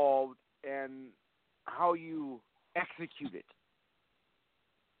involved, and how you execute it.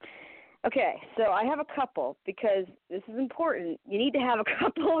 Okay, so I have a couple because this is important. You need to have a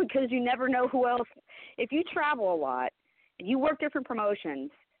couple because you never know who else. If you travel a lot and you work different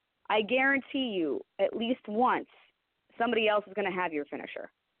promotions, I guarantee you at least once somebody else is going to have your finisher.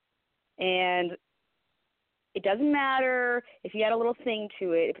 And it doesn't matter if you add a little thing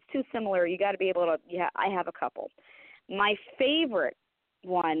to it. If it's too similar, you got to be able to, I have a couple. My favorite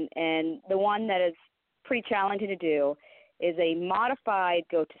one, and the one that is pretty challenging to do, is a modified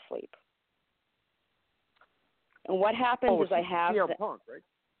go to sleep. And what happens is I have Punk, right?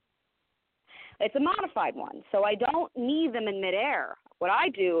 It's a modified one, so I don't need them in midair. What I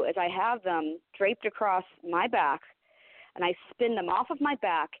do is I have them draped across my back, and I spin them off of my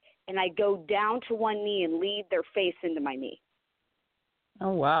back, and I go down to one knee and lead their face into my knee.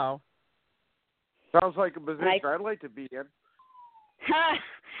 Oh, wow. Sounds like a position I'd like to be in.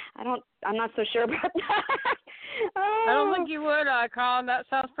 I'm not so sure about that. I don't think you would, Icon. That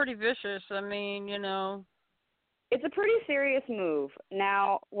sounds pretty vicious. I mean, It's a pretty serious move.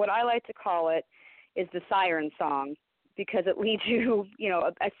 Now, what I like to call it is the siren song because it leads you,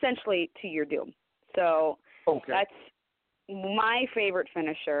 essentially to your doom. So That's my favorite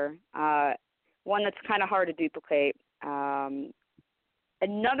finisher, one that's kind of hard to duplicate. Another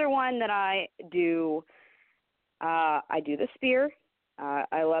one that I do the spear.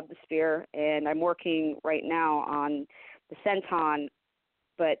 I love the spear, and I'm working right now on the senton,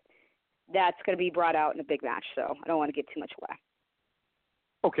 but that's going to be brought out in a big match, so I don't want to give too much away.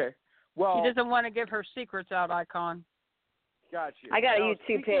 Okay. Well, He doesn't want to give her secrets out, Icon. got you. I got a Now,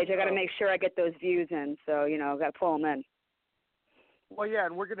 YouTube page. I got to speaking make sure I get those views in. So got to pull them in. Well, yeah,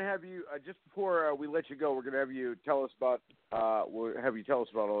 and we're going to have you just before we let you go. We're going to have you tell us about. We'll have you tell us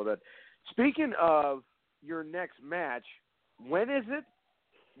about all of that. Speaking of your next match, when is it?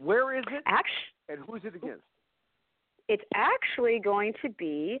 Where is it? And who's it against? It's actually going to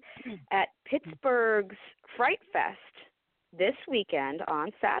be at Pittsburgh's Fright Fest this weekend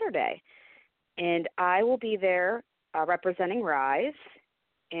on Saturday, and I will be there representing Rise.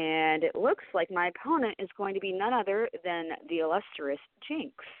 And it looks like my opponent is going to be none other than the illustrious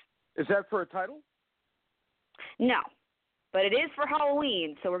Jinx. Is that for a title? No, but it is for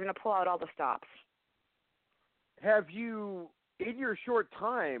Halloween, so we're going to pull out all the stops. Have you, in your short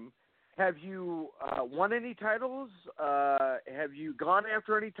time, have you won any titles? Have you gone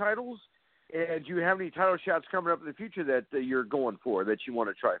after any titles? And do you have any title shots coming up in the future that you're going for, that you want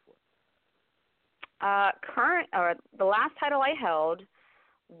to try for? The last title I held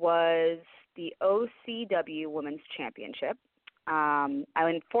was the OCW Women's Championship. I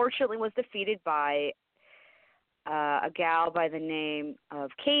unfortunately was defeated by a gal by the name of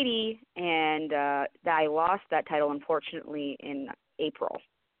Katie, and I lost that title, unfortunately, in April.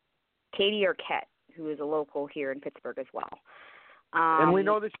 Katie Arquette, who is a local here in Pittsburgh as well. And we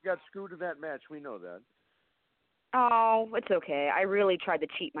know that you got screwed in that match. We know that. Oh, it's okay. I really tried to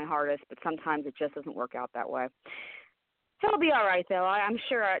cheat my hardest, but sometimes it just doesn't work out that way. It'll be all right, though. I'm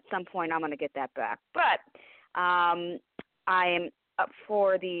sure at some point I'm going to get that back. But I am up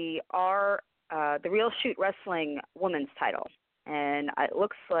for the Real Shoot Wrestling Women's title. And it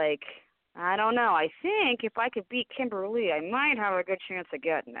looks like, I don't know, I think if I could beat Kimberly, I might have a good chance of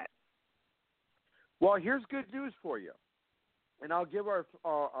getting it. Well, here's good news for you. And I'll give our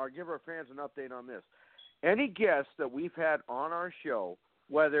fans an update on this. Any guests that we've had on our show,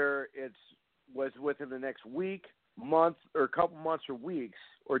 whether it was within the next week, month, or a couple months, or weeks,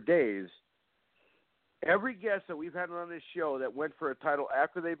 or days, every guest that we've had on this show that went for a title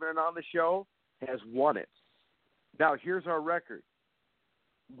after they've been on the show has won it. Now, here's our record.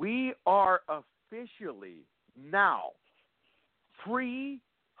 We are officially now 300-0.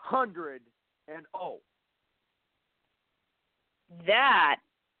 That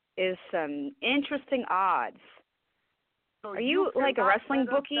is some interesting odds. So are you like a wrestling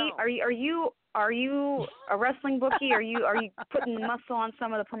bookie? Down. Are you a wrestling bookie? Are you putting the muscle on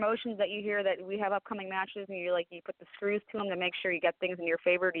some of the promotions that you hear that we have upcoming matches, and you put the screws to them to make sure you get things in your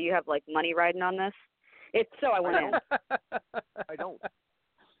favor? Do you have money riding on this? If so, I went in. I don't.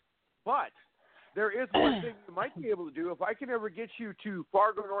 But there is one thing you might be able to do. If I can ever get you to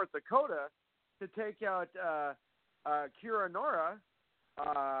Fargo, North Dakota, to take out Kira Nora,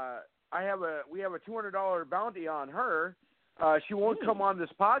 we have a $200 bounty on her. She won't come on this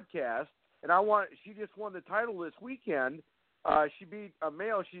podcast, and she just won the title this weekend. She beat a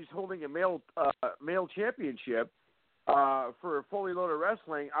male. She's holding a male championship for Fully Loaded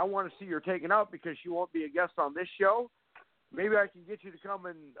Wrestling. I want to see her taken out because she won't be a guest on this show. Maybe I can get you to come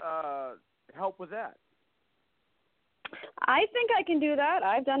and help with that. I think I can do that.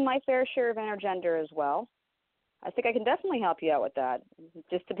 I've done my fair share of intergender as well. I think I can definitely help you out with that. It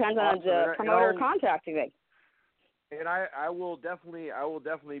just depends on the promoter contacting me. And I will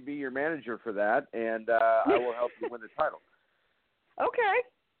definitely be your manager for that, and I will help you win the title. Okay.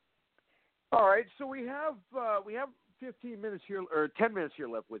 All right. So we have 15 minutes here, or 10 minutes here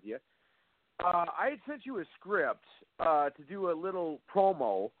left with you. I had sent you a script to do a little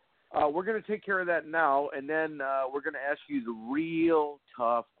promo. We're going to take care of that now, and then we're going to ask you the real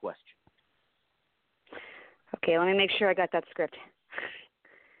tough question. Okay, let me make sure I got that script.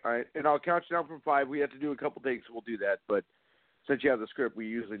 All right, and I'll count you down from 5. We have to do a couple things, so we'll do that. But since you have the script, we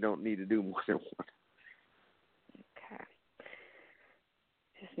usually don't need to do more than one. Okay.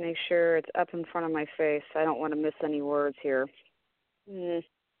 Just make sure it's up in front of my face. I don't want to miss any words here.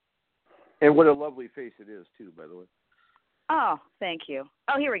 And what a lovely face it is, too, by the way. Oh, thank you.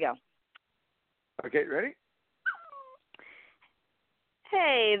 Oh, here we go. Okay, ready?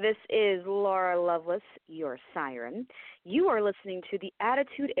 Hey, this is Laura Lovelace, your siren. You are listening to the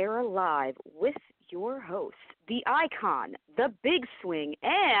Attitude Era Live with your host, the Icon, the Big Swing,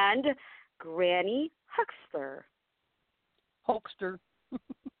 and Granny Huckster. Hulkster.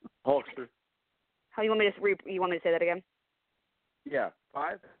 Hulkster. How you want me to say that again? Yeah,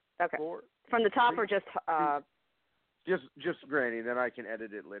 5. Okay. 4. From the top 3, or just? Just Granny. Then I can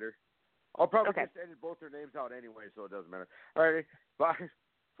edit it later. I'll probably okay. just edit both their names out anyway, so it doesn't matter. All right, 5,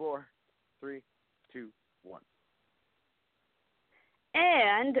 4, 3, 2, 1.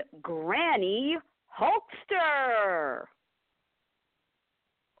 And Granny Hulkster.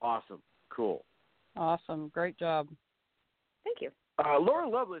 Awesome. Cool. Awesome. Great job. Thank you. Laura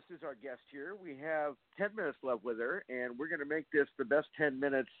Lovelace is our guest here. We have 10 minutes left with her, and we're going to make this the best 10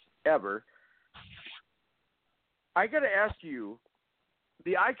 minutes ever. I got to ask you,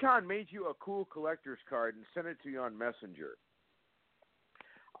 the Icon made you a cool collector's card and sent it to you on Messenger.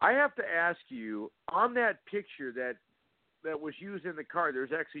 I have to ask you, on that picture that was used in the card,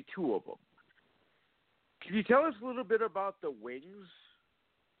 there's actually two of them. Can you tell us a little bit about the wings?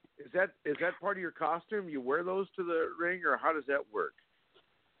 Is that part of your costume? You wear those to the ring, or how does that work?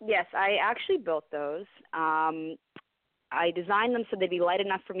 Yes, I actually built those. I designed them so they'd be light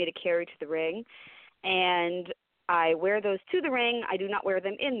enough for me to carry to the ring, and I wear those to the ring. I do not wear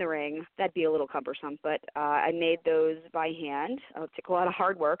them in the ring. That'd be a little cumbersome, but I made those by hand. It took a lot of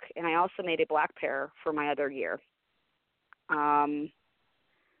hard work, and I also made a black pair for my other gear. And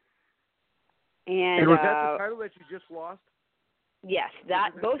was that the title that you just lost? Yes,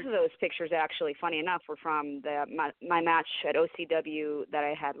 both of those pictures actually, funny enough, were from my match at OCW that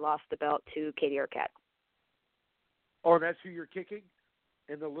I had lost the belt to Katie Arquette. Oh, that's who you're kicking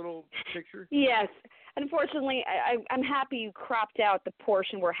in the little picture? Yes. Unfortunately, I'm happy you cropped out the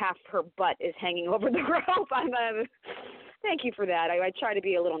portion where half her butt is hanging over the rope. Thank you for that. I try to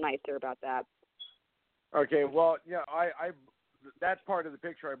be a little nicer about that. Okay, well, yeah, I that part of the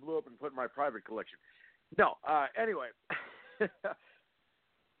picture I blew up and put in my private collection. No, anyway.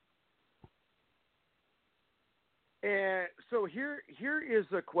 And so here is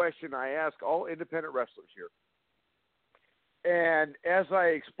a question I ask all independent wrestlers here. And as I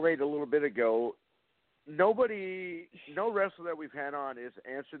explained a little bit ago, no wrestler that we've had on has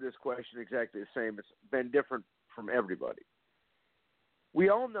answered this question exactly the same. It's been different from everybody. We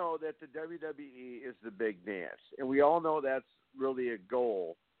all know that the WWE is the big dance, and we all know that's really a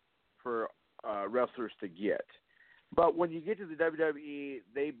goal for wrestlers to get. But when you get to the WWE,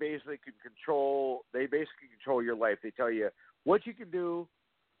 they basically control your life. They tell you what you can do,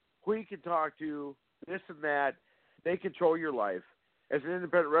 who you can talk to, this and that. They control your life. As an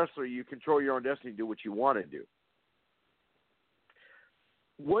independent wrestler, you control your own destiny, do what you want to do.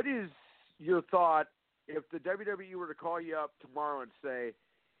 What is your thought if the WWE were to call you up tomorrow and say,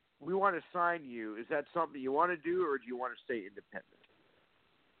 we want to sign you? Is that something you want to do, or do you want to stay independent?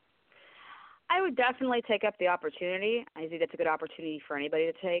 I would definitely take up the opportunity. I think it's a good opportunity for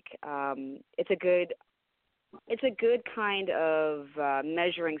anybody to take. It's a good kind of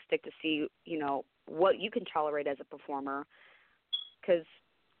measuring stick to see, what you can tolerate as a performer. Because,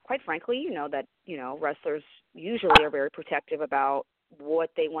 quite frankly, that wrestlers usually are very protective about what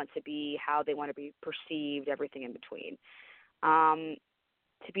they want to be, how they want to be perceived, everything in between.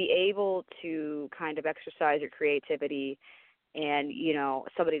 To be able to kind of exercise your creativity and,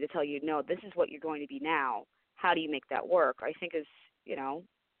 somebody to tell you, no, this is what you're going to be now. How do you make that work? I think is,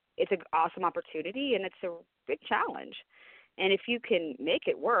 it's an awesome opportunity, and it's a big challenge. And if you can make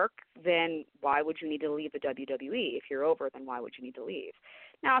it work, then why would you need to leave the WWE? If you're over, then why would you need to leave?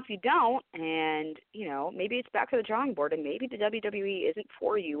 Now, if you don't, and, maybe it's back to the drawing board, and maybe the WWE isn't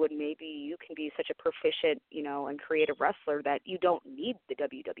for you, and maybe you can be such a proficient, and creative wrestler that you don't need the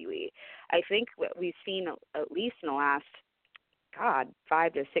WWE. I think what we've seen, at least in the last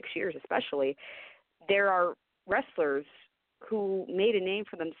 5 to 6 years especially, there are wrestlers who made a name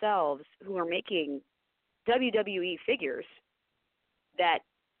for themselves who are making WWE figures that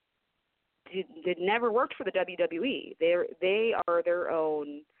never worked for the WWE. They are their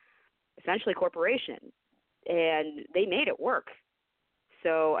own, essentially, corporation, and they made it work.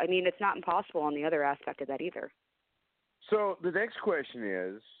 So, it's not impossible on the other aspect of that either. So the next question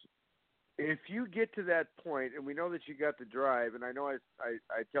is, if you get to that point, and we know that you got the drive, and I know I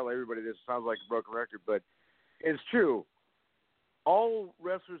tell everybody this sounds like a broken record, but it's true. All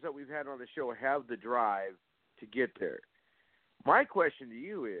wrestlers that we've had on the show have the drive to get there. My question to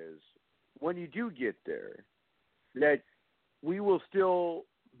you is, when you do get there, that we will still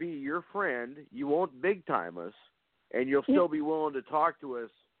be your friend, you won't big-time us, and you'll still be willing to talk to us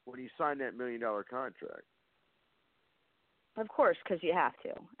when you sign that $1 million contract. Of course, because you have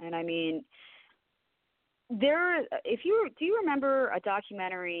to. And do you remember a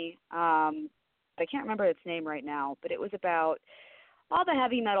documentary, I can't remember its name right now, but it was about all the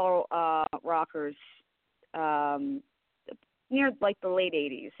heavy metal rockers near like the late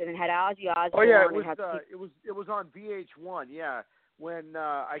 80s, and it had Ozzy Osbourne. Oh yeah, it was on VH1. Yeah, when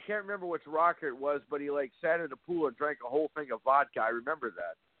I can't remember which rocker it was, but he sat in a pool and drank a whole thing of vodka. I remember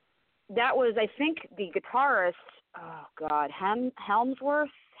that. That was, I think, the guitarist. Oh God, Hemsworth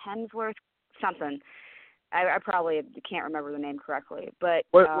something. I probably can't remember the name correctly, but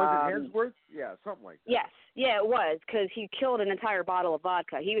Was it Hemsworth? Yeah, something like that. Yes, yeah, it was, because he killed an entire bottle of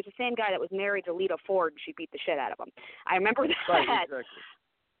vodka. He was the same guy that was married to Lita Ford, and she beat the shit out of him. I remember that. Right, exactly.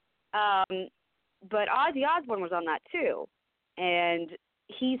 But Ozzy Osbourne was on that too, and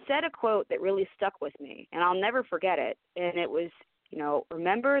he said a quote that really stuck with me, and I'll never forget it. And it was,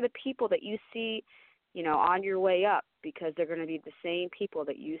 remember the people that you see, on your way up, because they're going to be the same people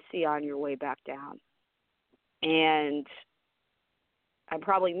that you see on your way back down. And I'm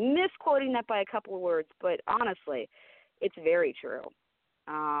probably misquoting that by a couple of words, but honestly, it's very true.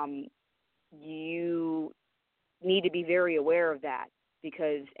 You need to be very aware of that,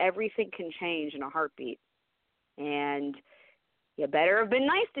 because everything can change in a heartbeat. And you better have been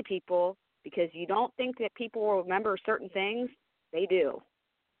nice to people, because you don't think that people will remember certain things. They do.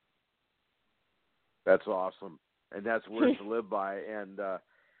 That's awesome. And that's words to live by. And,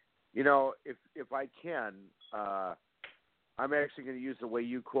 if I can, I'm actually going to use the way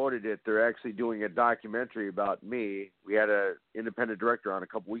you quoted it. They're actually doing a documentary about me. We had an independent director on a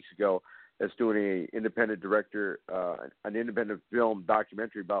couple weeks ago that's doing an independent film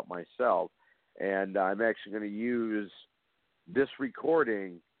documentary about myself. And I'm actually going to use this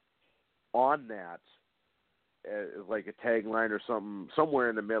recording on that as like a tagline or something, somewhere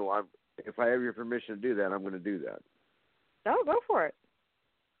in the middle. If I have your permission to do that, I'm going to do that. Oh, go for it.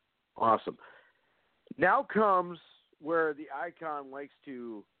 Awesome. Now comes where the icon likes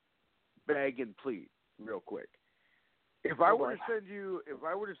to beg and plead real quick. If I were to send you an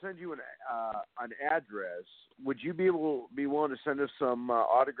address, would you be willing to send us some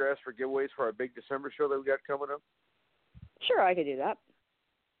autographs for giveaways for our big December show that we got coming up? Sure, I could do that.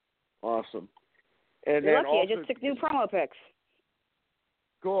 Awesome. And You're then lucky. also, I just took new promo pics.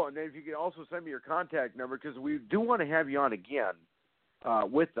 Cool. And then if you could also send me your contact number, because we do want to have you on again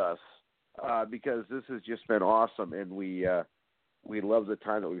with us, because this has just been awesome, and we love the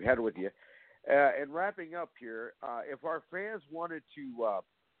time that we've had with you. And wrapping up here, if our fans wanted to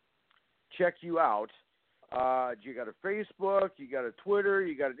check you out, you got a Facebook, you got a Twitter,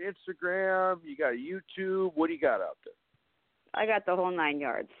 you got an Instagram, you got a YouTube. What do you got out there? I got the whole 9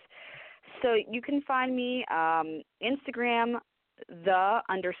 yards. So you can find me Instagram,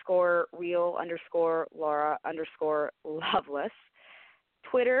 _real_Laura_Loveless.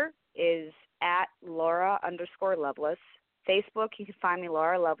 Twitter is @Laura_Loveless. Facebook, you can find me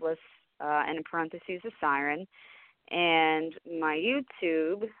Laura Loveless, and in parentheses, a siren. And my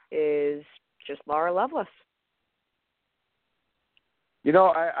YouTube is just Laura Loveless.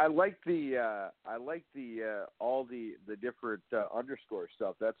 I like the all the different underscore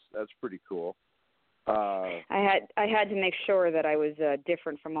stuff. That's pretty cool. I had to make sure that I was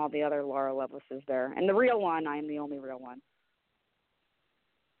different from all the other Laura Lovelaces there, and the real one. I am the only real one.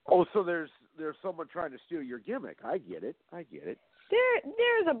 Oh, so there's someone trying to steal your gimmick. I get it.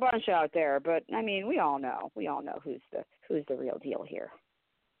 There's a bunch out there, but I mean, we all know who's the real deal here.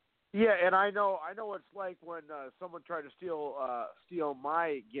 Yeah, and I know what it's like when someone tried to steal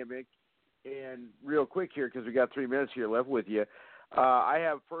my gimmick. And real quick here, because we got 3 minutes here left with you, I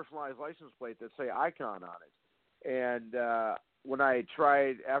have personalized license plate that say Icon on it. And when I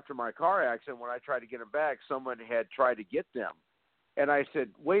tried, after my car accident, when I tried to get them back, someone had tried to get them. And I said,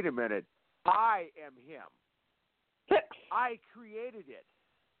 wait a minute, I am him. I created it.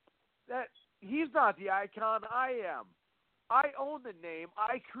 That he's not the icon, I am. I own the name.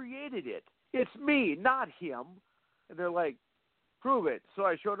 I created it. It's me, not him. And they're like, prove it. So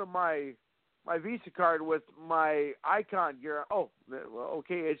I showed them my Visa card with my icon gear. Oh, well,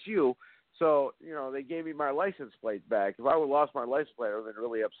 okay, it's you. So, they gave me my license plate back. If I would have lost my license plate, I would have been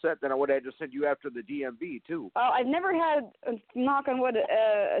really upset. Then I would have had to send you after the DMV, too. Oh, I've never had, knock on wood,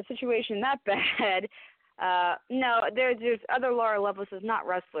 a situation that bad. No, there's other Laura Lovelaces, not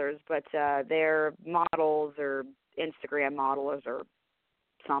wrestlers, but they're models or Instagram modelers or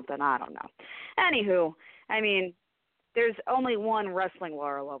something. I don't know. Anywho, I mean, there's only one wrestling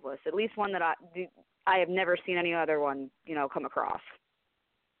Laura Lovelace, at least one that I have never seen any other one, come across.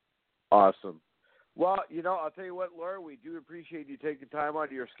 Awesome. Well, I'll tell you what, Laura, we do appreciate you taking time out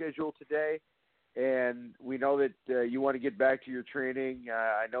of your schedule today. And we know that you want to get back to your training.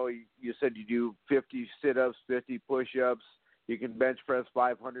 I know you said you do 50 sit-ups, 50 push-ups. You can bench press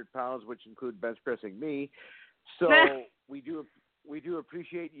 500 pounds, which include bench pressing me. So we do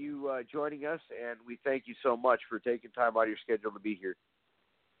appreciate you joining us, and we thank you so much for taking time out of your schedule to be here.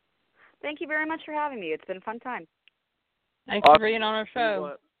 Thank you very much for having me. It's been a fun time. Thanks for being on our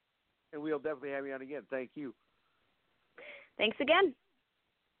show. And we'll definitely have you on again. Thank you. Thanks again.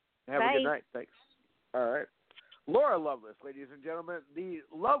 Have Bye. a good night. Thanks. All right. Laura Lovelace, ladies and gentlemen, the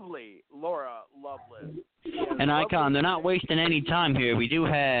lovely Laura Lovelace. And Icon, they're not wasting any time here. We do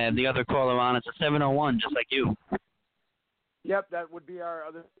have the other caller on. It's a 701, just like you. Yep, that would be our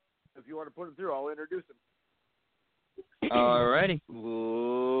other. If you want to put him through, I'll introduce him. All righty.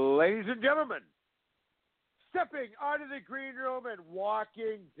 Ladies and gentlemen, stepping out of the green room and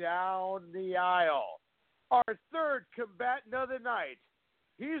walking down the aisle, our third combatant of the night.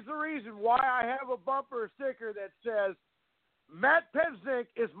 He's the reason why I have a bumper sticker that says, Matt Pensnick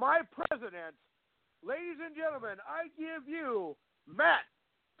is my president. Ladies and gentlemen, I give you Matt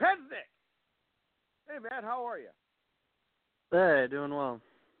Pensnick. Hey, Matt, how are you? Hey, doing well.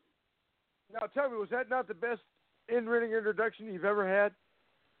 Now, tell me, was that not the best in-ring introduction you've ever had?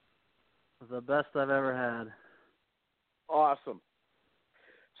 It was the best I've ever had. Awesome.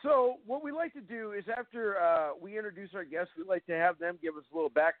 So what we like to do is after we introduce our guests, we like to have them give us a little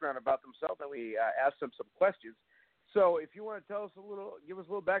background about themselves, and we ask them some questions. So if you want to give us a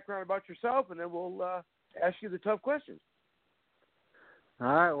little background about yourself, and then we'll ask you the tough questions.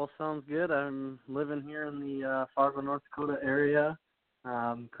 All right, well, sounds good. I'm living here in the Fargo, North Dakota area.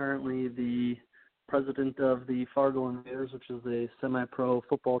 I'm currently the president of the Fargo Invaders, which is a semi-pro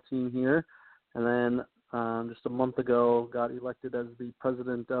football team here. And then just a month ago, got elected as the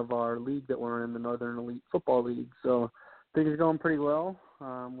president of our league that we're in, the Northern Elite Football League. So things are going pretty well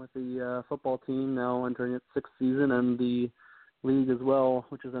with the football team now entering its 6th season, and the league as well,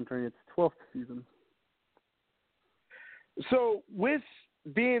 which is entering its 12th season. So with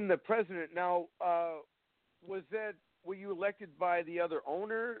being the president now, were you elected by the other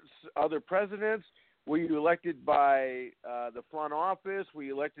owners, other presidents? Were you elected by the front office? Were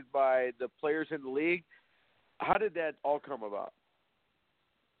you elected by the players in the league? How did that all come about?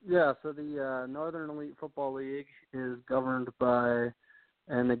 Yeah, so the Northern Elite Football League is governed by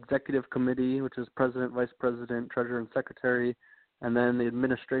an executive committee, which is president, vice president, treasurer, and secretary, and then the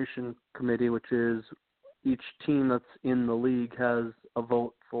administration committee, which is each team that's in the league has a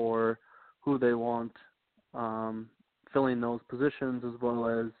vote for who they want filling those positions, as well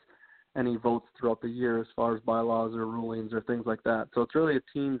as any votes throughout the year as far as bylaws or rulings or things like that. So it's really a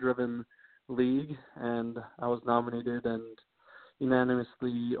team-driven league, and I was nominated and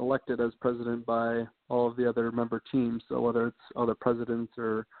unanimously elected as president by all of the other member teams. So whether it's other presidents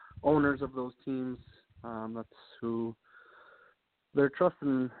or owners of those teams, that's who they're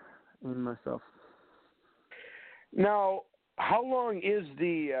trusting in myself. Now, how long is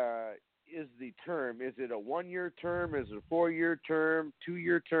the term? Is it a 1-year term? Is it a 4-year term?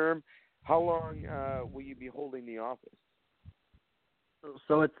 2-year term? How long will you be holding the office?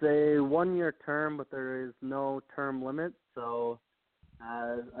 So it's a 1-year term, but there is no term limit. So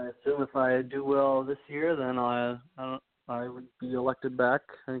I assume if I do well this year, then I would be elected back.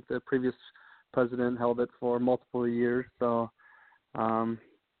 I think the previous president held it for multiple years. So I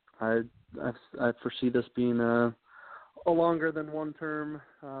foresee this being a longer than one-term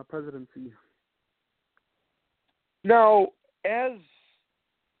presidency. Now, as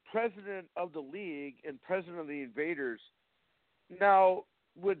president of the league and president of the Invaders, now,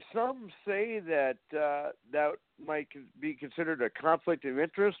 would some say that that might be considered a conflict of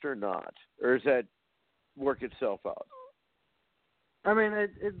interest or not? Or does that work itself out? I mean,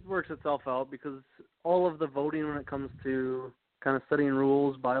 it works itself out because all of the voting when it comes to kind of setting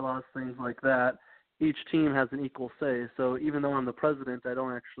rules, bylaws, things like that, each team has an equal say. So even though I'm the president, I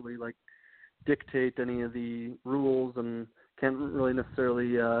don't actually dictate any of the rules and can't really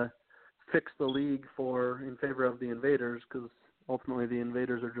necessarily fix the league in favor of the Invaders, because ultimately the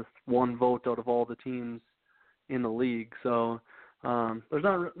Invaders are just one vote out of all the teams in the league. So there's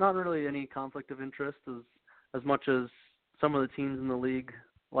not really any conflict of interest as much as some of the teams in the league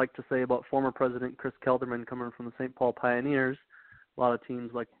like to say about former President Chris Kelderman coming from the St. Paul Pioneers. A lot of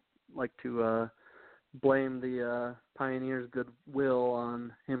teams like to blame the Pioneers' goodwill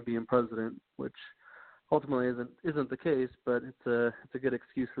on him being president, which ultimately isn't the case, but it's a good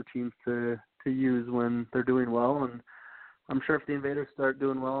excuse for teams to use when they're doing well. And I'm sure if the Invaders start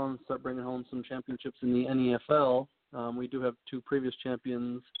doing well and start bringing home some championships in the NEFL, we do have 2 previous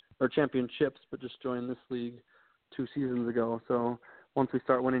championships, but just joined this league 2 seasons ago. So once we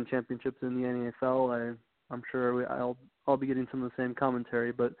start winning championships in the NEFL, I'm sure I'll be getting some of the same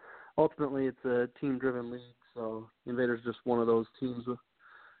commentary. But ultimately, it's a team-driven league, so the Invaders are just one of those teams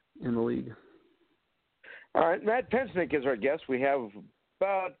in the league. All right, Matt Pensnick is our guest. We have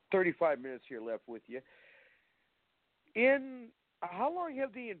about 35 minutes here left with you. How long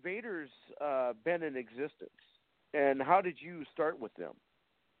have the Invaders been in existence, and how did you start with them?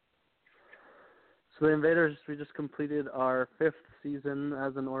 So the Invaders, we just completed our 5th season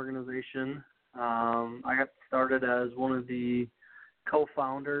as an organization. I got started as one of the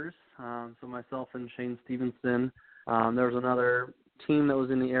co-founders, so myself and Shane Stevenson. There was another team that was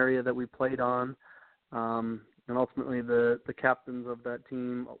in the area that we played on, and ultimately the captains of that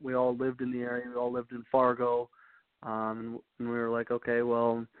team, we all lived in the area. We all lived in Fargo, and we were like, okay,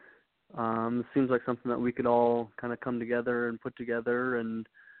 well, this seems like something that we could all kind of come together and put together, and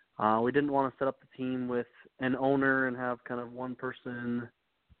we didn't want to set up the team with an owner and have kind of one person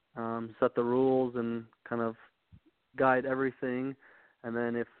set the rules and kind of guide everything, and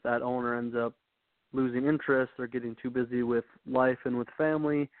then if that owner ends up losing interest or getting too busy with life and with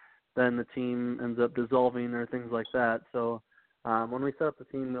family, then the team ends up dissolving or things like that. So when we set up the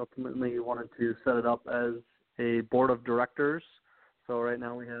team, we ultimately wanted to set it up as a board of directors. So right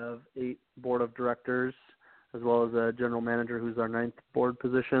now we have 8 board of directors, as well as a general manager who's our 9th board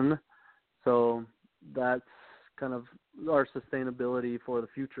position. So that's kind of our sustainability for the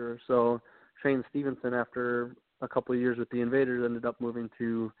future. So Shane Stevenson, after a couple of years with the Invaders, ended up moving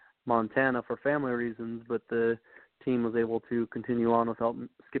to Montana for family reasons, but the team was able to continue on without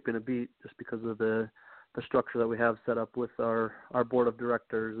skipping a beat just because of the structure that we have set up with our board of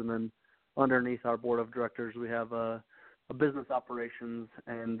directors. And then underneath our board of directors, we have a business operations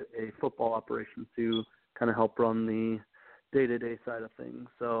and a football operations to kind of help run the day-to-day side of things.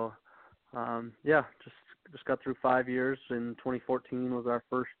 So, just got through 5 years. In 2014 was our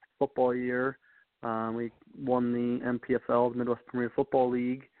first football year. We won the MPFL, the Midwest Premier Football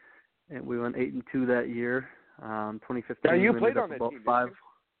League, and we went 8-2 that year. 2015. Now you played on that about team, 5. didn't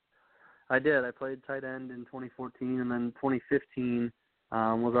I did. I played tight end in 2014, and then 2015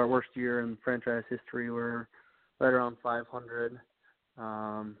 was our worst year in franchise history. We're right around 500.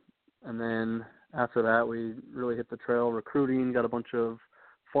 And then after that, we really hit the trail recruiting, got a bunch of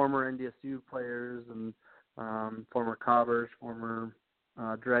former NDSU players and former Cobbers, former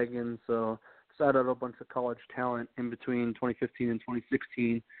Dragons. So started a bunch of college talent in between 2015 and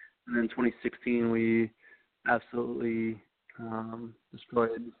 2016. And then 2016, we absolutely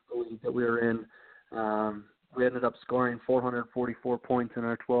destroyed the league that we were in. We ended up scoring 444 points in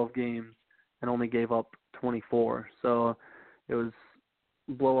our 12 games and only gave up 24. So it was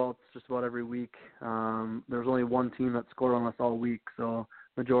blowouts just about every week. There was only one team that scored on us all week, so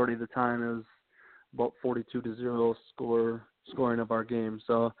majority of the time it was about 42-0 scoring of our game.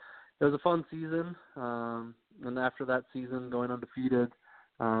 So it was a fun season. And after that season, going undefeated,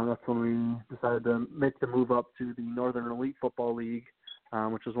 that's when we decided to make the move up to the Northern Elite Football League,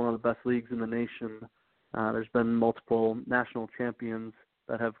 which is one of the best leagues in the nation. There's been multiple national champions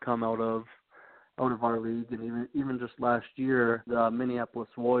that have come out of our league, and even just last year, the Minneapolis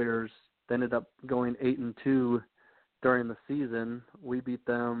Warriors, they ended up going 8-2 during the season. We beat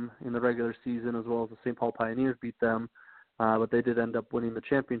them in the regular season, as well as the St. Paul Pioneers beat them, but they did end up winning the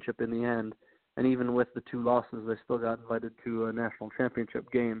championship in the end. And even with the 2 losses, they still got invited to a national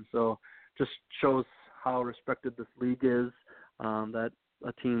championship game. So just shows how respected this league is, that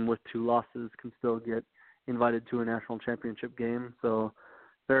a team with 2 losses can still get invited to a national championship game. So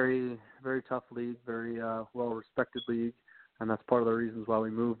very, very tough league, very well-respected league, and that's part of the reasons why we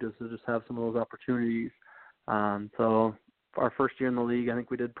moved, is to just have some of those opportunities. So our first year in the league, I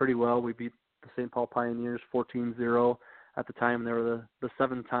think we did pretty well. We beat the St. Paul Pioneers 14-0. At the time, they were the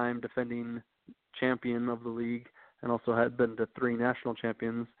 7-time defending champion of the league, and also had been to 3 national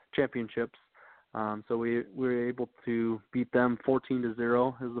championships. So we were able to beat them 14-0. It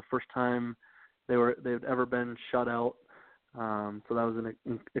was the first time they'd ever been shut out. So that was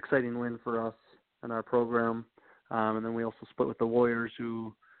an exciting win for us and our program. And then we also split with the Warriors,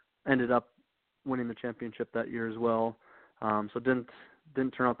 who ended up winning the championship that year as well. So it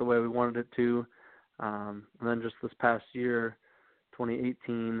didn't turn out the way we wanted it to. And then just this past year,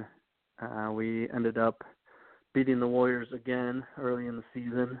 2018, we ended up beating the Warriors again early in the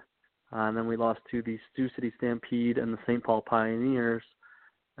season. And then we lost to the Sioux City Stampede and the St. Paul Pioneers,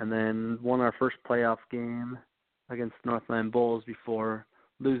 and then won our first playoff game against Northland Bulls before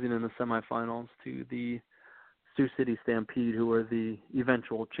losing in the semifinals to the Sioux City Stampede, who were the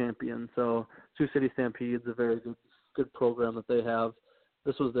eventual champion. So Sioux City Stampede is a very good program that they have.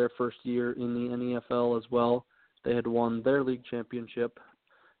 This was their first year in the NEFL as well. They had won their league championship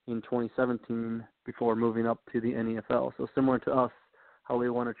in 2017 before moving up to the NEFL. So similar to us, how we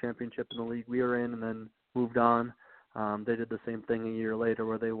won a championship in the league we were in and then moved on. They did the same thing a year later,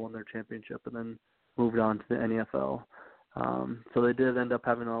 where they won their championship and then moved on to the NEFL. So they did end up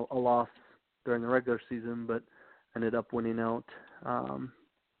having a loss during the regular season, but ended up winning out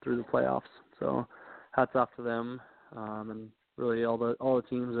through the playoffs. So hats off to them, and really all the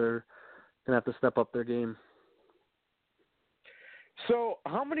teams are going to have to step up their game. So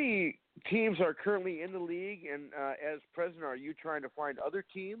how many teams are currently in the league, and as president, are you trying to find other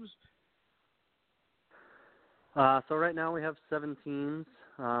teams? So right now we have 7 teams.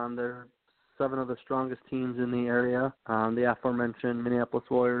 They're 7 of the strongest teams in the area. The aforementioned Minneapolis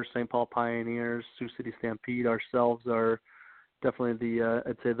Warriors, St. Paul Pioneers, Sioux City Stampede, ourselves are definitely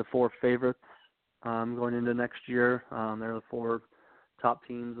I'd say the 4 favorites going into next year. They're the 4 top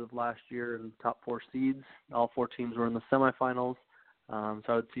teams of last year and top 4 seeds. All 4 teams were in the semifinals, so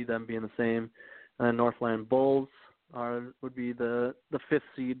I would see them being the same. And then Northland Bulls would be the 5th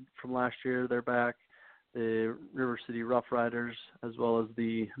seed from last year. They're back. The River City Rough Riders, as well as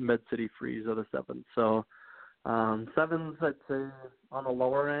the Med City Freeze are the 7th. So 7's, I'd say, on the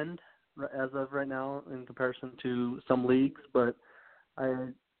lower end as of right now in comparison to some leagues, but I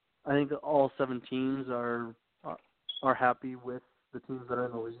think that all 7 teams are happy with the teams that are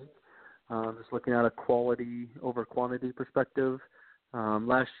in the league. Just looking at a quality over quantity perspective.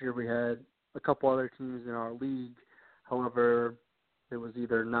 Last year we had a couple other teams in our league. However, it was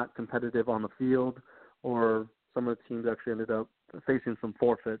either not competitive on the field or some of the teams actually ended up facing some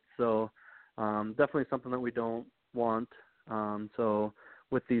forfeits. So definitely something that we don't want. So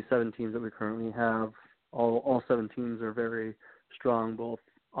with these 7 teams that we currently have, all 7 teams are very strong, both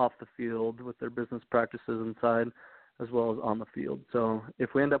off the field with their business practices inside as well as on the field. So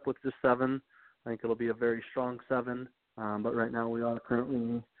if we end up with just 7, I think it'll be a very strong 7. But right now we are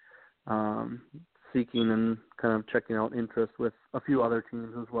currently seeking and kind of checking out interest with a few other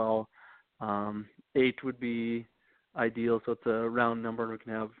teams as well. 8 would be ideal, so it's a round number, and we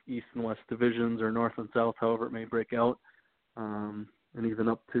can have East and West divisions or North and South, however it may break out, and even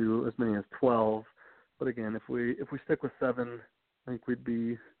up to as many as 12. But again, if we stick with 7, I think we'd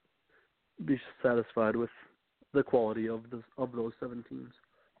be satisfied with the quality of those 7 teams.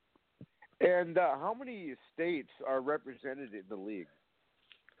 And how many states are represented in the league?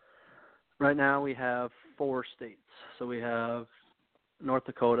 Right now we have 4 states. So we have North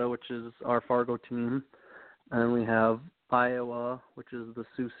Dakota, which is our Fargo team, and we have Iowa, which is the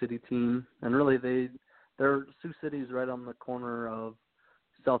Sioux City team. And really, they're Sioux City's right on the corner of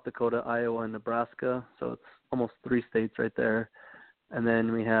South Dakota, Iowa, and Nebraska, so it's almost 3 states right there. And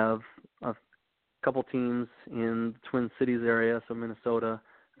then we have a couple teams in the Twin Cities area, so Minnesota,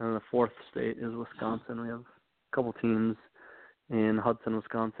 and the 4th state is Wisconsin. We have a couple teams in Hudson,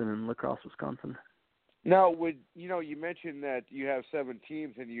 Wisconsin, and La Crosse, Wisconsin. Now, you mentioned that you have 7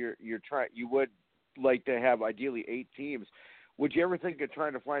 teams, and you would like to have ideally 8 teams. Would you ever think of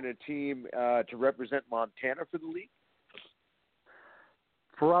trying to find a team to represent Montana for the league?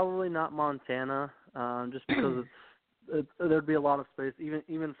 Probably not Montana, just because there'd be a lot of space.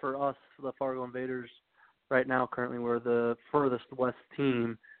 Even for us, the Fargo Invaders, right now currently we're the furthest west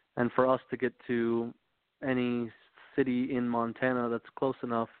team, and for us to get to any city in Montana that's close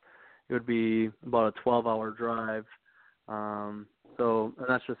enough, it would be about a 12-hour drive. And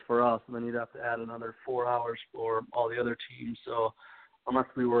that's just for us. And then you'd have to add another 4 hours for all the other teams. So unless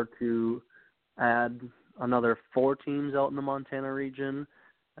we were to add another 4 teams out in the Montana region,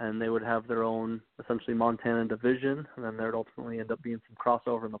 and they would have their own, essentially, Montana division, and then there would ultimately end up being some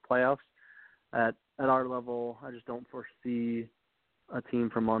crossover in the playoffs. At our level, I just don't foresee a team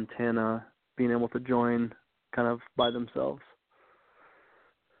from Montana being able to join kind of by themselves.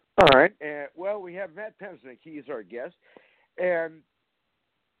 All right. Well, we have Matt Pemsnick. He is our guest. And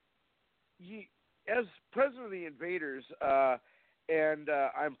as president of the Invaders, and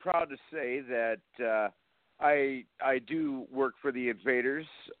I'm proud to say that I do work for the Invaders.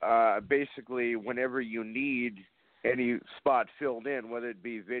 Basically, whenever you need any spot filled in, whether it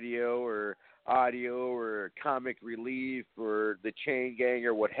be video or audio or comic relief or the chain gang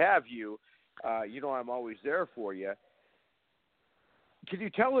or what have you, I'm always there for you. Can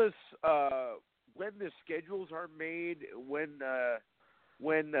you tell us when the schedules are made, when the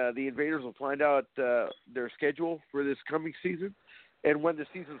Invaders will find out their schedule for this coming season, and when the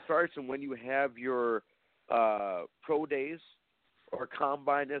season starts, and when you have your pro days or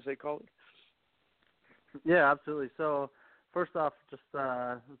combine, as they call it? Yeah, absolutely. So first off, just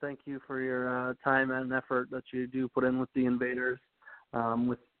thank you for your time and effort that you do put in with the Invaders.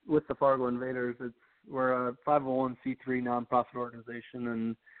 With the Fargo Invaders, we're a 501c3 nonprofit organization,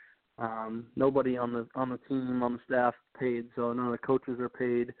 and nobody on the team, on the staff, paid. So none of the coaches are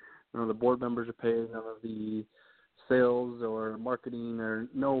paid, none of the board members are paid, none of the sales or marketing or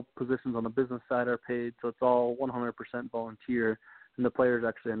no positions on the business side are paid. So it's all 100% volunteer, and the players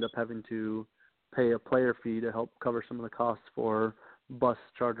actually end up having to pay a player fee to help cover some of the costs for bus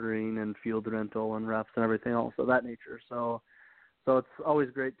chartering and field rental and refs and everything else of that nature. So So it's always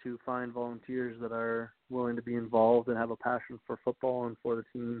great to find volunteers that are willing to be involved and have a passion for football and for the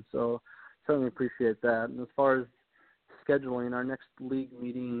team. So certainly appreciate that. And as far as scheduling, our next league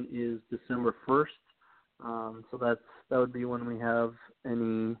meeting is December 1st. So that would be when we have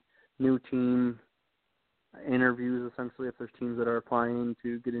any new team interviews, essentially. If there's teams that are applying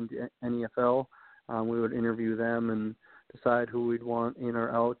to get into NFL, we would interview them and decide who we'd want in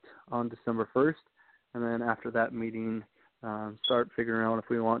or out on December 1st. And then after that meeting, start figuring out if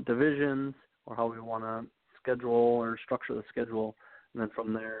we want divisions or how we want to schedule or structure the schedule. And then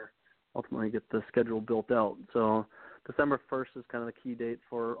from there, ultimately get the schedule built out. So December 1st is kind of the key date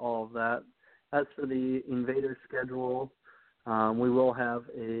for all of that. As for the Invader schedule, we will have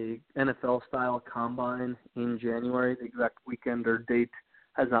a NFL-style combine in January. The exact weekend or date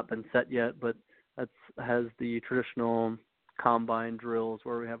has not been set yet, but that has the traditional combine drills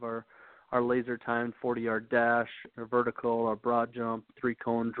where we have our laser-timed 40-yard dash, our vertical, our broad jump,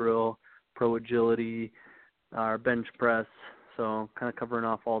 3-cone drill, pro agility, our bench press. So kind of covering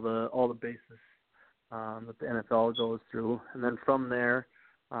off all the bases that the NFL goes through. And then from there,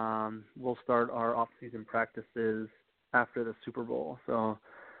 we'll start our off-season practices after the Super Bowl. So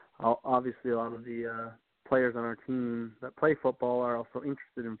obviously a lot of the players on our team that play football are also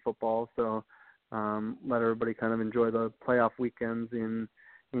interested in football. So let everybody kind of enjoy the playoff weekends in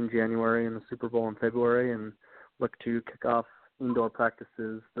January and the Super Bowl in February, and look to kick off indoor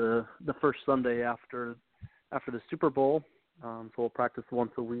practices the first Sunday after the Super Bowl. So we'll practice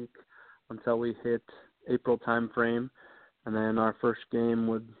once a week until we hit April time frame, and then our first game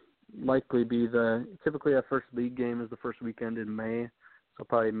would likely be typically our first league game is the first weekend in May, so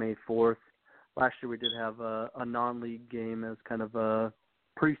probably May 4th. Last year we did have a non-league game as kind of a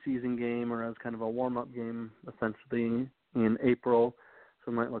preseason game or as kind of a warm-up game essentially in April,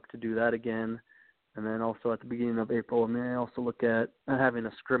 so we might look to do that again. And then also at the beginning of April, we may also look at having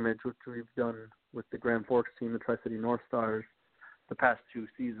a scrimmage, which we've done with the Grand Forks team, the Tri-City North Stars, the past 2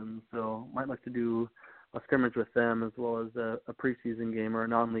 seasons. So might like to do a scrimmage with them as well as a preseason game or a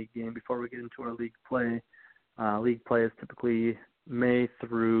non-league game before we get into our league play. League play is typically May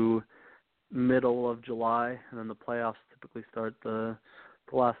through middle of July, and then the playoffs typically start the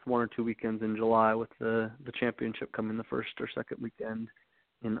last 1 or 2 weekends in July, with the championship coming the first or second weekend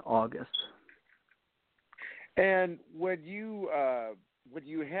in August. And when you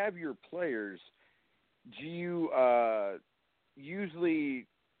have your players, do you usually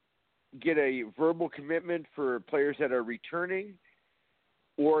get a verbal commitment for players that are returning,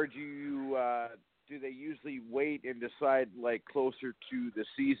 or do they usually wait and decide like closer to the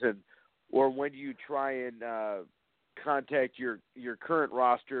season, or when do you try and contact your current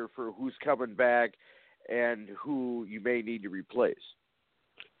roster for who's coming back and who you may need to replace?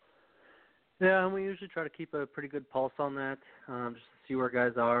 Yeah, and we usually try to keep a pretty good pulse on that, just to see where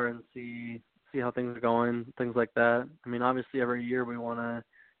guys are and see how things are going, things like that. I mean, obviously every year we want to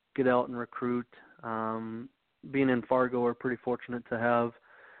get out and recruit. Being in Fargo, we're pretty fortunate to have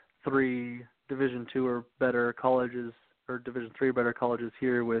 3 Division II or better colleges, or Division III or better colleges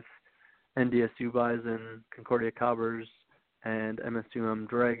here with NDSU Bison, Concordia Cobbers, and MSUM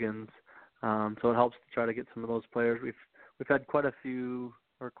Dragons. So it helps to try to get some of those players. We've had quite a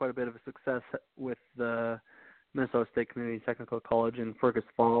bit of a success with the Minnesota State Community Technical College in Fergus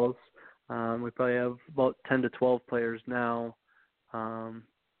Falls. We probably have about 10 to 12 players now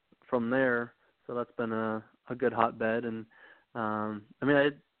from there, so that's been a good hotbed. And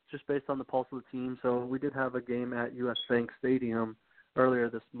just based on the pulse of the team, so we did have a game at US Bank Stadium earlier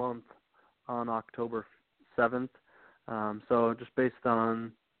this month on October 7th. So just based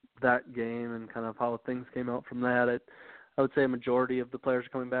on that game and kind of how things came out from that, I would say a majority of the players are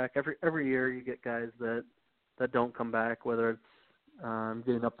coming back. Every year you get guys that don't come back, whether it's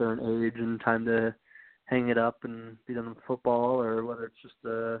getting up there in age and time to hang it up and be done with football, or whether it's just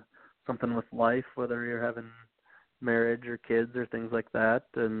something with life, whether you're having marriage or kids or things like that.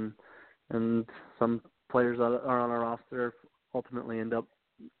 And some players that are on our roster ultimately end up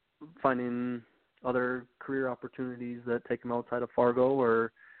finding other career opportunities that take them outside of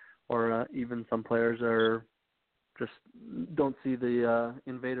Fargo, or even some players are just don't see the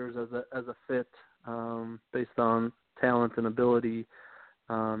Invaders as a fit based on talent and ability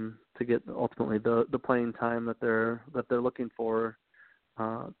to get ultimately the playing time that they're looking for,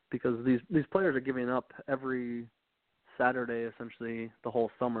 because these players are giving up every Saturday essentially the whole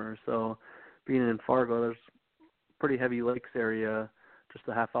summer. So being in Fargo, there's pretty heavy lakes area just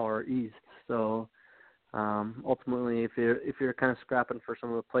a half hour east. So ultimately, if you're kind of scrapping for some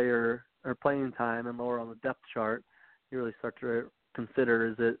of the player or playing time and lower on the depth chart, you really start to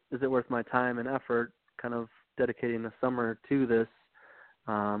consider, is it worth my time and effort kind of dedicating a summer to this,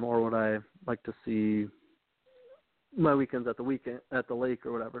 or would I like to see my weekends at the lake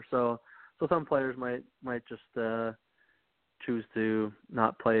or whatever? So some players might just choose to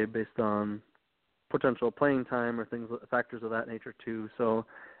not play based on potential playing time or factors of that nature too. So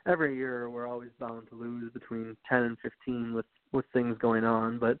every year we're always bound to lose between 10 and 15 with things going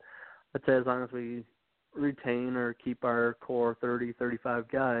on. But I'd say as long as we retain or keep our core 30, 35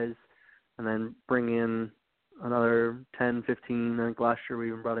 guys and then bring in another 10, 15, I think last year we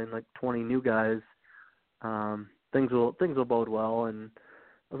even brought in like 20 new guys, things will bode well. And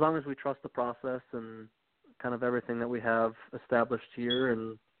as long as we trust the process and kind of everything that we have established here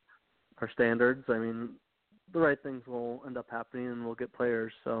and our standards, I mean, the right things will end up happening and we'll get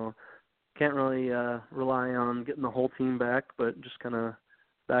players. So can't really rely on getting the whole team back, but just kind of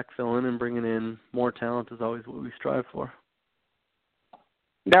backfilling and bringing in more talent is always what we strive for.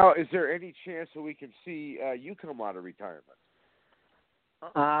 Now, is there any chance that we can see you come out of retirement?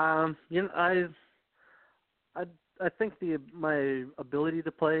 I think my ability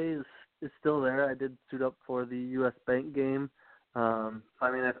to play is still there. I did suit up for the U.S. Bank game. I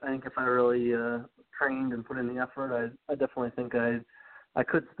think if I really trained and put in the effort, I definitely think I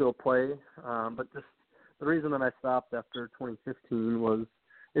could still play. But just the reason that I stopped after 2015 was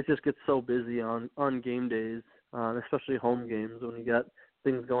it just gets so busy on game days, especially home games when you got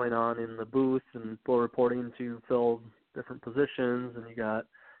things going on in the booth and people reporting to fill different positions, and you got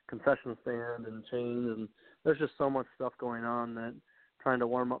concession stand and change, and there's just so much stuff going on that trying to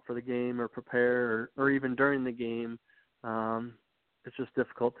warm up for the game or prepare or even during the game, it's just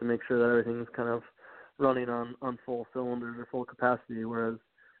difficult to make sure that everything's kind of running on full cylinders or full capacity, whereas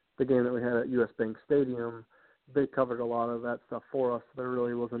the game that we had at U.S. Bank Stadium, they covered a lot of that stuff for us. There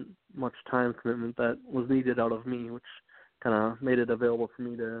really wasn't much time commitment that was needed out of me, which kind of made it available for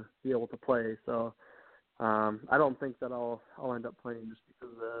me to be able to play. So I don't think that I'll end up playing just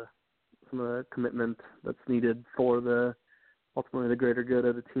because of some of the commitment that's needed for ultimately the greater good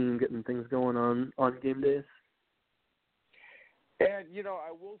of the team, getting things going on game days. And,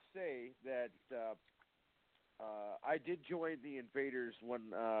 I will say that I did join the Invaders when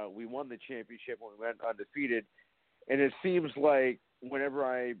we won the championship, when we went undefeated, and it seems like whenever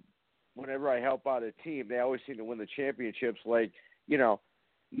I help out a team, they always seem to win the championships. Like,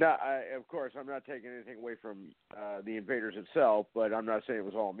 of course, I'm not taking anything away from the Invaders itself, but I'm not saying it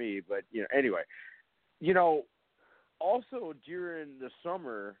was all me. But anyway, also during the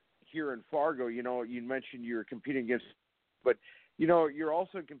summer here in Fargo, you mentioned you're competing against, but you're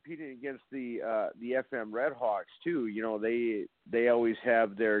also competing against the FM Red Hawks too. They always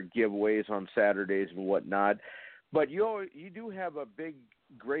have their giveaways on Saturdays and whatnot. But you do have a big,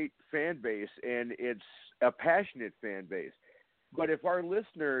 great fan base, and it's a passionate fan base. But if our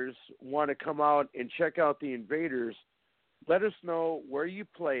listeners want to come out and check out the Invaders, let us know where you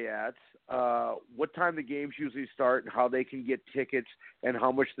play at, what time the games usually start, and how they can get tickets, and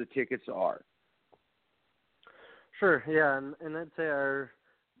how much the tickets are. Sure, yeah, and I'd say our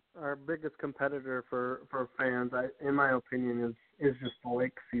biggest competitor for fans, in my opinion, is just the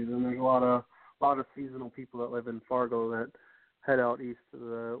lake season. There's a lot of seasonal people that live in Fargo that head out east to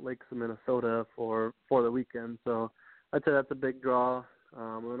the lakes of Minnesota for the weekend. So I'd say that's a big draw.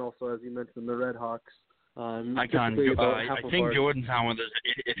 And also, as you mentioned, the Red Hawks. I think Jordan's on with us.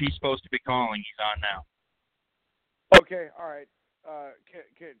 If he's supposed to be calling, he's on now. Okay, all right.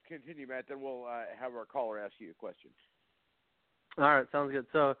 Continue, Matt. Then we'll have our caller ask you a question. All right, sounds good.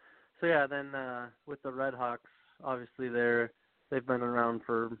 So yeah. Then with the Red Hawks, obviously they've been around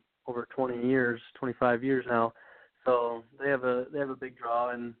for over 20 years, 25 years now. So they have a big draw,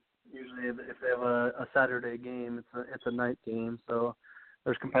 and usually if they have a Saturday game, it's a night game. So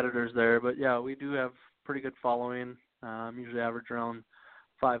there's competitors there. But yeah, we do have pretty good following. Usually average around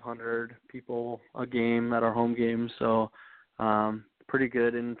 500 people a game at our home games. So pretty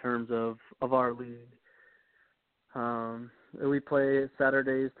good in terms of our league. We play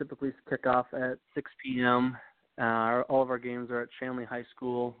Saturdays, typically kick off at 6 p.m. All of our games are at Shanley High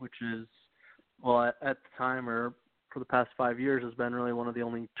School, which is, at the time or for the past 5 years has been really one of the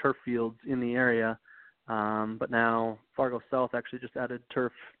only turf fields in the area. But now Fargo South actually just added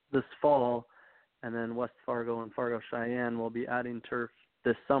turf this fall, and then West Fargo and Fargo Cheyenne will be adding turf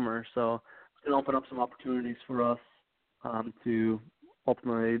this summer. So it's going to open up some opportunities for us to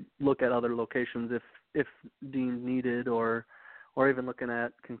ultimately look at other locations if deemed needed, or even looking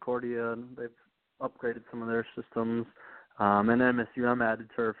at Concordia. They've upgraded some of their systems, and MSUM added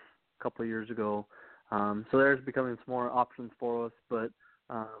turf a couple of years ago. So there's becoming some more options for us, but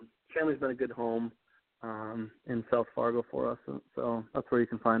Shanley's been a good home in South Fargo for us, so that's where you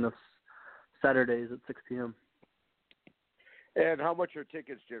can find us Saturdays at 6 p.m. And how much are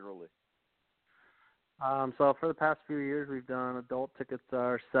tickets generally? So for the past few years, we've done adult tickets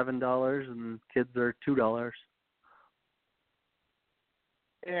are $7 and kids are $2.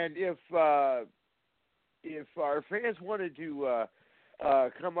 And if our fans wanted to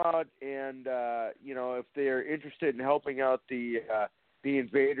come out and if they're interested in helping out the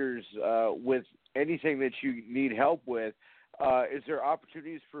Invaders with anything that you need help with, is there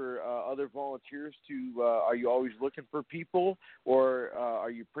opportunities for other volunteers to? Are you always looking for people, or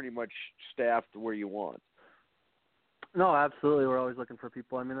are you pretty much staffed where you want? No, absolutely. We're always looking for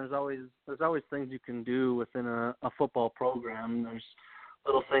people. I mean, there's always things you can do within a football program. There's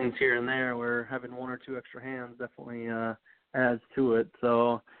little things here and there where having one or two extra hands definitely adds to it.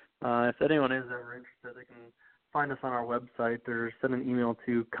 So if anyone is ever interested, they can find us on our website or send an email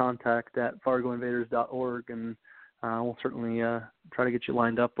to contact@fargoinvaders.org, and we'll certainly try to get you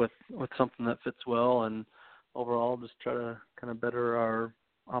lined up with something that fits well, and overall just try to kind of better our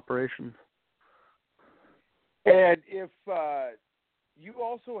operations. And if you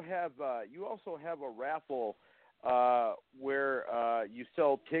also have a raffle where you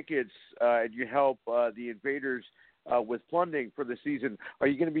sell tickets and you help the Invaders with funding for the season, are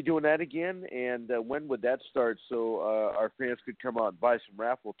you going to be doing that again? And when would that start so our fans could come out and buy some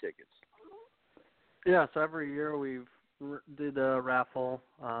raffle tickets? Yeah, so every year we've did a raffle.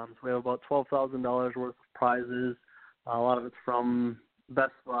 So we have about $12,000 worth of prizes. A lot of it's from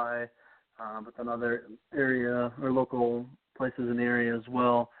Best Buy, but then other area or local places in the area as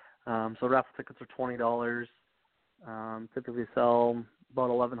well. So raffle tickets are $20. Typically sell about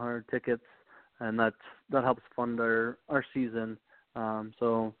 1,100 tickets, and that helps fund our season.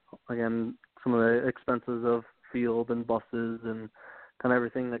 So again, some of the expenses of field and buses and kind of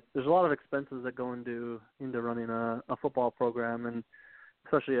everything. There's a lot of expenses that go into running a football program, and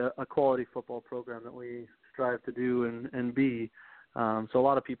especially a quality football program that we strive to do and be. So a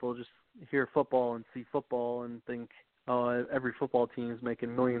lot of people just hear football and see football and think, oh, every football team is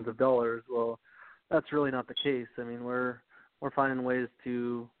making millions of dollars. Well, that's really not the case. I mean, we're finding ways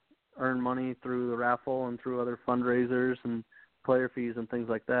to earn money through the raffle and through other fundraisers and player fees and things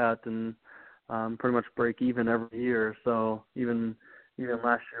like that, and pretty much break even every year. So even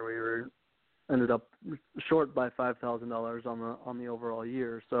last year we ended up short by $5,000 on the overall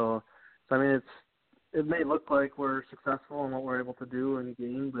year. So I mean, it may look like we're successful in what we're able to do and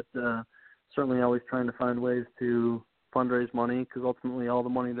gain, but certainly always trying to find ways to fundraise money, because ultimately all the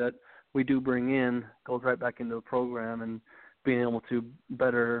money that we do bring in goes right back into the program and being able to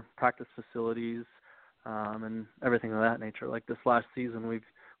better practice facilities and everything of that nature. Like this last season, we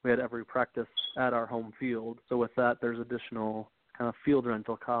had every practice at our home field. So with that, there's additional kind of field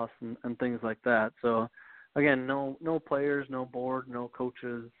rental costs and things like that. So again, no players, no board, no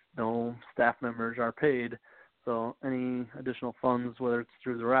coaches, no staff members are paid. So any additional funds, whether it's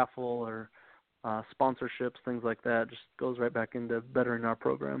through the raffle or sponsorships, things like that, just goes right back into bettering our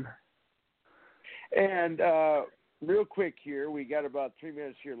program. And real quick here, we got about 3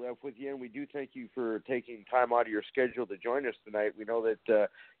 minutes here left with you, and we do thank you for taking time out of your schedule to join us tonight. We know that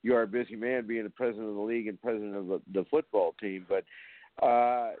you are a busy man, being the president of the league and president of the football team, but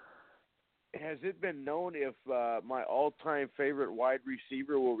has it been known if my all-time favorite wide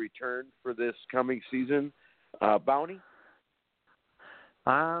receiver will return for this coming season, Bounty?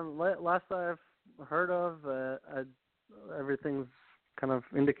 Last I've heard of, everything's kind of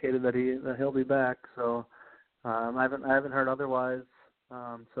indicated that he'll be back. So I haven't heard otherwise.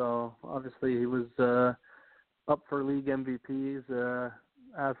 So obviously he was up for league MVP. He's an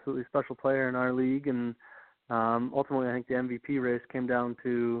absolutely special player in our league, and ultimately I think the MVP race came down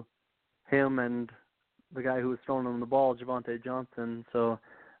to him and the guy who was throwing him the ball, Javonte Johnson. So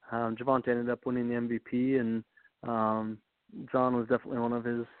Javonte ended up winning the MVP, and John was definitely one of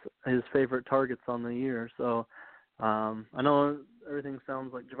his favorite targets on the year. So I know everything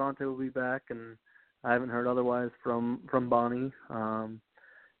sounds like Javonte will be back, and I haven't heard otherwise from Bonnie. And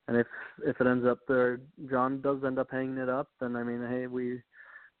if it ends up there, John does end up hanging it up, then I mean, hey, we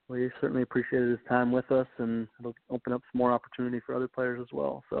certainly appreciated his time with us, and it'll open up some more opportunity for other players as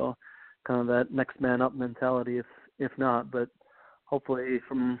well. So kind of that next man up mentality, if not, but hopefully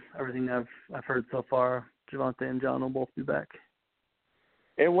from everything I've heard so far, Javonte and John will both be back.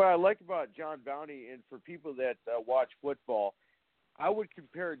 And what I like about John Bounty, and for people that watch football, I would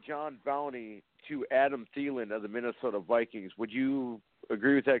compare John Bounty to Adam Thielen of the Minnesota Vikings. Would you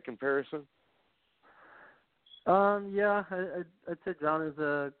agree with that comparison? Yeah, I'd say John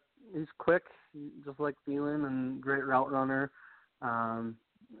he's quick, just like Thielen, and great route runner.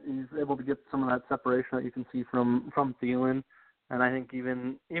 He's able to get some of that separation that you can see from Thielen, and I think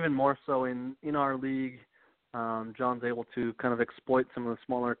even more so in our league, John's able to kind of exploit some of the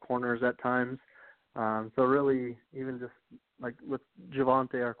smaller corners at times. So really, even just like with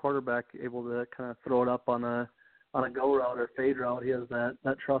Javonte, our quarterback, able to kind of throw it up on a go route or fade route, he has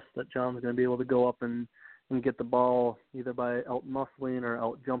that trust that John's going to be able to go up and get the ball either by out muscling or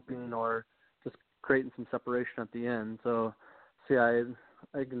out jumping or just creating some separation at the end. So yeah,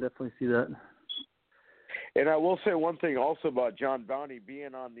 I can definitely see that. And I will say one thing also about John Bounty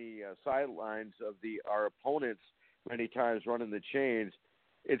being on the sidelines of our opponents many times running the chains.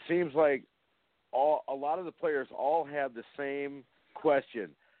 It seems like a lot of the players all have the same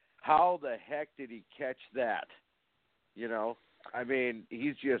question: how the heck did he catch that? You know, I mean,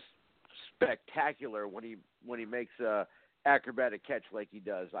 he's just spectacular when he makes a acrobatic catch like he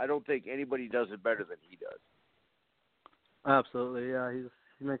does. I don't think anybody does it better than he does. Absolutely, yeah.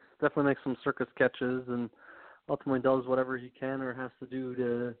 He definitely makes some circus catches and ultimately does whatever he can or has to do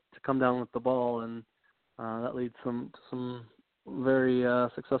to come down with the ball, and that leads to some very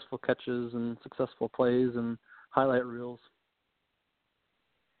successful catches and successful plays and highlight reels.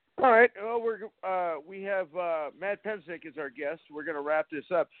 All right. Well, we have Matt Penzick as our guest. We're going to wrap this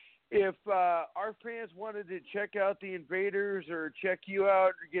up. If our fans wanted to check out the Invaders or check you out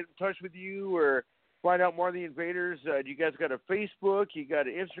or get in touch with you or find out more of the Invaders, do you guys got a Facebook? You got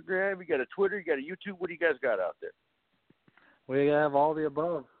an Instagram? You got a Twitter? You got a YouTube? What do you guys got out there? We have all the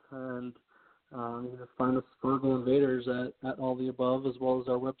above, and you can just find us Fargo Invaders at all the above, as well as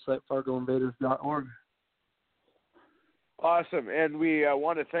our website, fargoinvaders.org. Awesome, and we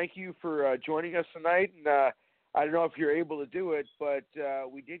want to thank you for joining us tonight. And I don't know if you're able to do it, but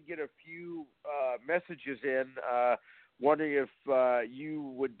we did get a few messages in wondering if you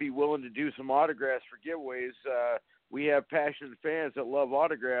would be willing to do some autographs for giveaways. We have passionate fans that love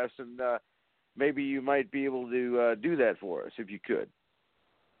autographs, and maybe you might be able to do that for us if you could.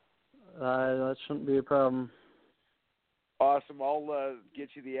 That shouldn't be a problem. Awesome. I'll get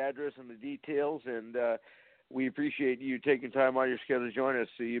you the address and the details, and we appreciate you taking time out of your schedule to join us.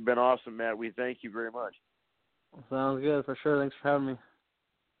 So you've been awesome, Matt. We thank you very much. Sounds good, for sure. Thanks for having me.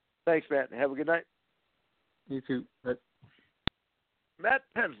 Thanks, Matt. Have a good night. You too. Bye. Matt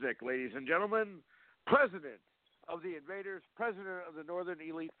Penzick, ladies and gentlemen, president of the Invaders, president of the Northern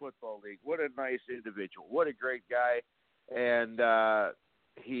Elite Football League. What a nice individual. What a great guy. And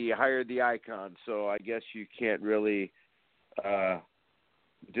he hired the Icon, so I guess you can't really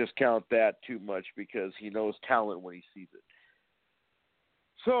discount that too much because he knows talent when he sees it.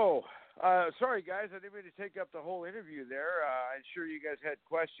 So, sorry, guys, I didn't mean to take up the whole interview there. I'm sure you guys had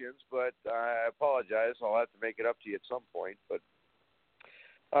questions, but I apologize. I'll have to make it up to you at some point. But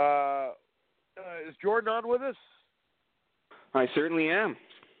is Jordan on with us? I certainly am.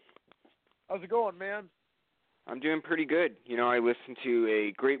 How's it going, man? I'm doing pretty good. You know, I listened to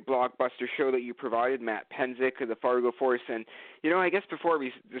a great blockbuster show that you provided, Matt Penzick of the Fargo Force. And, you know, I guess before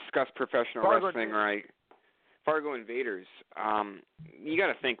we discuss professional wrestling, right? Fargo Invaders, you got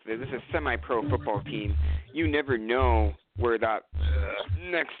to think that this is a semi-pro football team. You never know where that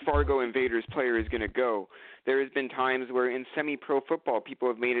next Fargo Invaders player is going to go. There has been times where in semi-pro football, people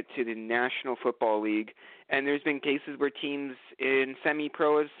have made it to the National Football League, and there's been cases where teams in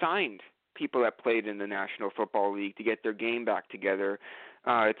semi-pro have signed people that played in the National Football League to get their game back together.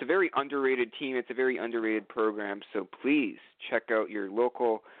 It's a very underrated team. It's a very underrated program, so please check out your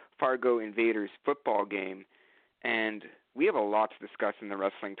local Fargo Invaders football game. And we have a lot to discuss in the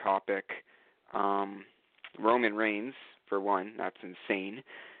wrestling topic. Roman Reigns, for one, that's insane.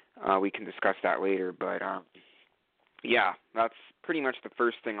 We can discuss that later. But, yeah, that's pretty much the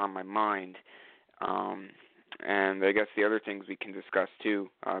first thing on my mind. And I guess the other things we can discuss, too,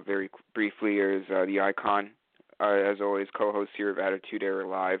 very briefly, is the Icon, as always, co-host here of Attitude Era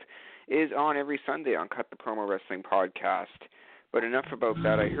Live, is on every Sunday on Cut the Promo Wrestling Podcast. But enough about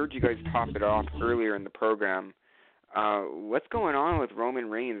that. I heard you guys top it off earlier in the program. What's going on with Roman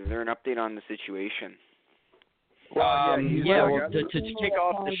Reigns? Is there an update on the situation? Well, to kick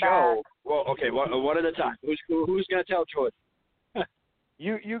off the show. Well, okay, one at a time. Who's going to tell Jordan?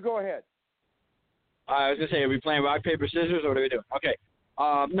 You go ahead. I was going to say, are we playing rock, paper, scissors, or what are we doing? Okay.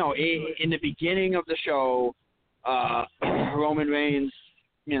 No, in the beginning of the show, Roman Reigns,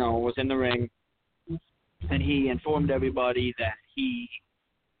 was in the ring, and he informed everybody that he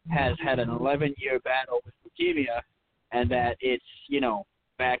has had an 11-year battle with leukemia, and that it's,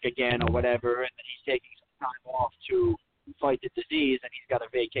 back again or whatever, and that he's taking some time off to fight the disease, and he's got to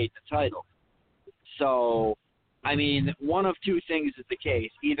vacate the title. So, I mean, one of two things is the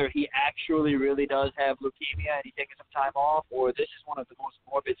case. Either he actually really does have leukemia and he's taking some time off, or this is one of the most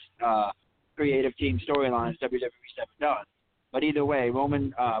morbid creative team storylines WWE's ever done. But either way,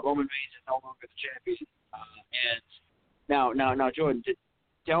 Roman Reigns is no longer the champion. And now, Jordan,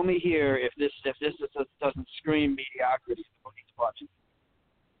 tell me here if this doesn't scream mediocrity for these watching.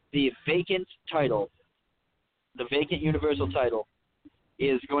 The vacant Universal title,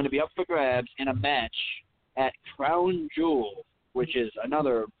 is going to be up for grabs in a match at Crown Jewel, which is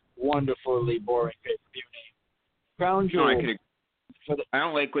another wonderfully boring pay-per-view name. Crown Jewel. I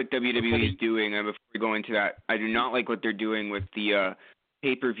don't like what WWE is doing. Before we go into that, I do not like what they're doing with the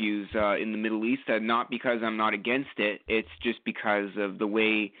pay-per-views in the Middle East. Not because I'm not against it. It's just because of the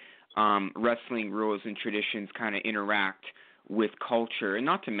way wrestling rules and traditions kind of interact with culture. And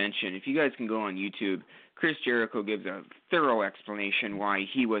not to mention, if you guys can go on YouTube, Chris Jericho gives a thorough explanation why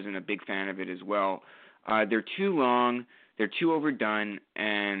he wasn't a big fan of it as well. They're too long. They're too overdone,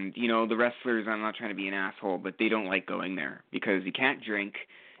 and, the wrestlers, I'm not trying to be an asshole, but they don't like going there because you can't drink,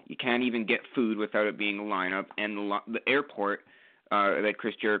 you can't even get food without it being a lineup, and the airport that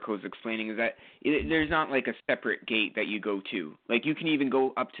Chris Jericho is explaining is that there's not like a separate gate that you go to. Like, you can even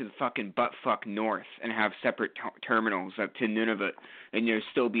go up to the fucking buttfuck north and have separate terminals up to Nunavut, and there'll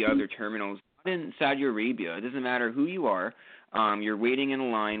still be other terminals. In Saudi Arabia, it doesn't matter who you are. You're waiting in a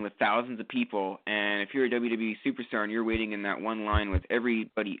line with thousands of people, and if you're a WWE superstar and you're waiting in that one line with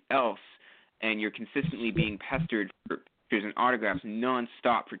everybody else, and you're consistently being pestered for pictures and autographs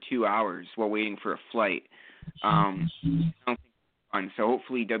nonstop for 2 hours while waiting for a flight, I don't think it's fun. So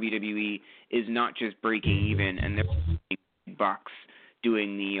hopefully WWE is not just breaking even, and they're making bucks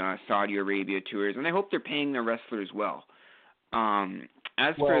doing the Saudi Arabia tours, and I hope they're paying their wrestlers well.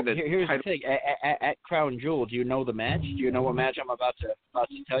 Here's the thing. At Crown Jewel, do you know the match? Do you know what match I'm about to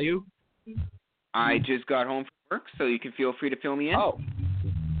tell you? I just got home from work, so you can feel free to fill me in. Oh,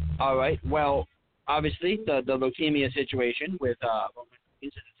 all right. Well, obviously the leukemia situation with Roman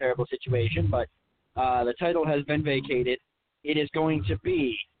Reigns is a terrible situation, but the title has been vacated. It is going to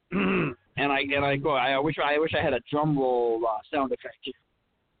be, I wish I had a drum roll sound effect here.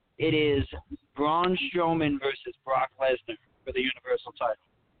 It is Braun Strowman versus Brock Lesnar for the Universal title.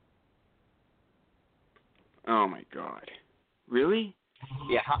 Oh my God! Really?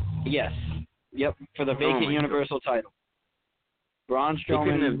 Yeah. Yes. Yep. For the vacant Universal title. Braun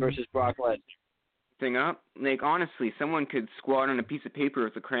Strowman versus Brock Lesnar. Thing up? Like, honestly, someone could squat on a piece of paper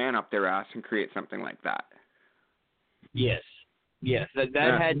with a crayon up their ass and create something like that. Yes.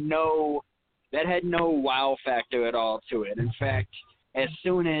 That had no wow factor at all to it. In fact, as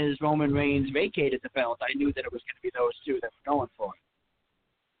soon as Roman Reigns vacated the belt, I knew that it was going to be those two that were going for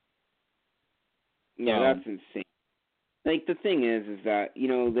it. Yeah, that's insane. Like, the thing is that,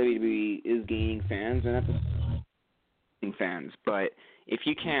 WWE is gaining fans, and that's fans, but if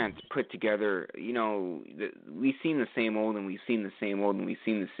you can't put together, we've seen the same old, and we've seen the same old, and we've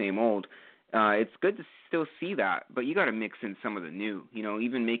seen the same old, it's good to still see that, but you got to mix in some of the new,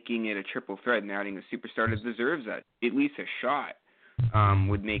 even making it a triple threat and adding a superstar that deserves that, at least a shot.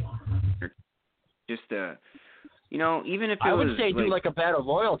 Would make just even if it I would was, say do like a battle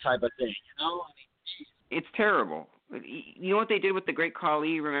royal type of thing, It's terrible. You know what they did with the Great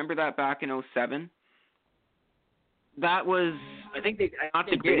Khali? Remember that back in 2007? That was, I think they not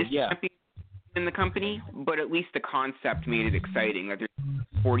the greatest champion in the company, but at least the concept made it exciting. That there's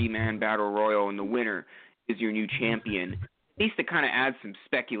a 40-man battle royal and the winner is your new champion. At least it kind of adds some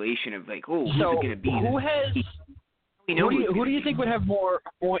speculation of like, who's it going to be? Who do you think would have more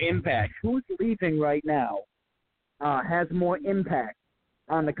impact? Who's leaving right now has more impact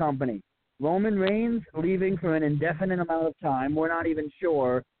on the company? Roman Reigns leaving for an indefinite amount of time. We're not even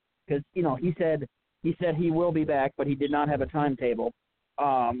sure because he said he will be back, but he did not have a timetable.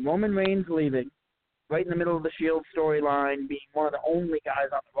 Roman Reigns leaving right in the middle of the Shield storyline, being one of the only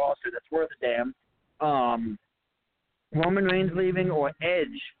guys on the roster that's worth a damn. Roman Reigns leaving or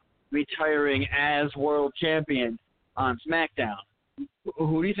Edge retiring as world champion on SmackDown.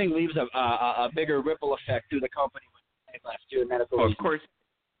 Who do you think leaves a bigger ripple effect through the company when they left due to medical reasons? Of course,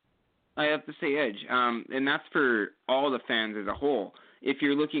 I have to say Edge, and that's for all the fans as a whole. If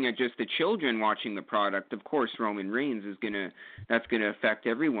you're looking at just the children watching the product, of course Roman Reigns that's gonna affect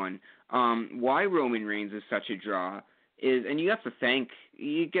everyone. Why Roman Reigns is such a draw is, and you have to thank,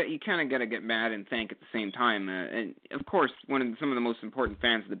 you kind of got to get mad and thank at the same time. And of course, some of the most important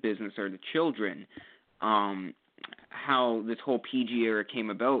fans of the business are the children. How this whole PG era came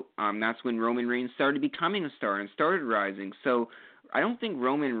about, that's when Roman Reigns started becoming a star and started rising. So I don't think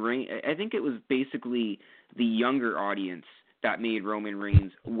Roman Reigns, I think it was basically the younger audience that made Roman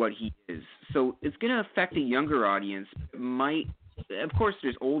Reigns what he is. So it's going to affect a younger audience. Of course,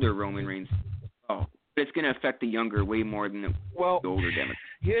 there's older Roman Reigns, but it's going to affect the younger way more than the older demographic.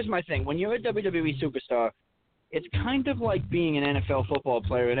 Here's my thing. When you're a WWE superstar, it's kind of like being an NFL football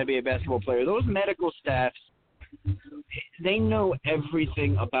player, an NBA basketball player. Those medical staffs, they know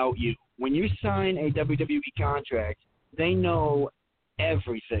everything about you. When you sign a WWE contract, they know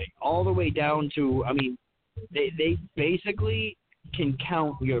everything, all the way down to, I mean, they basically can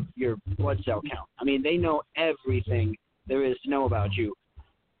count your blood cell count. I mean, they know everything there is to know about you.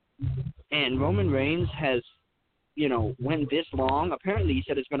 And Roman Reigns has, went this long. Apparently, he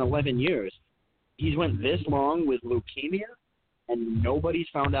said it's been 11 years. He's went this long with leukemia, and nobody's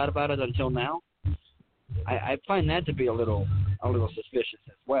found out about it until now. I find that to be a little suspicious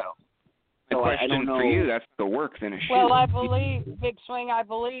as well. The So question I don't know. for you, that's the work than a shoot. Well, I believe, Big Swing,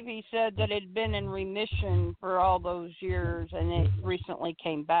 he said that it had been in remission for all those years, and it recently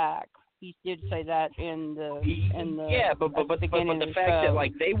came back. He did say that in the but the fact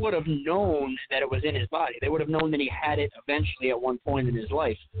that they would have known that it was in his body. They would have known that he had it eventually at one point in his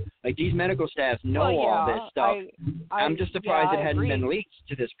life. Like, these medical staff know all this stuff. I'm just surprised it hadn't been leaked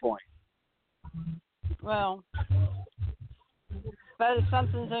to this point. Well, but if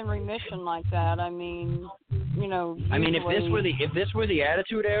something's in remission like that, I mean, I mean, if this were the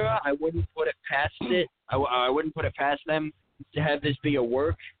Attitude Era, I wouldn't put it past it. I wouldn't put it past them to have this be a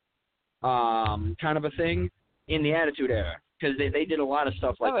work kind of a thing in the Attitude Era, because they did a lot of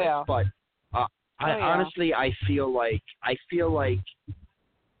stuff like this. But honestly, I feel like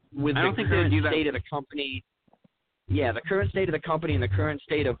with the current state of the company, the current state of the company and the current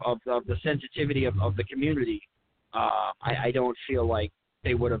state of the sensitivity of the community, I don't feel like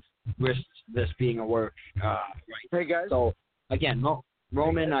they would have risked this being a work. Right. Hey guys. So again,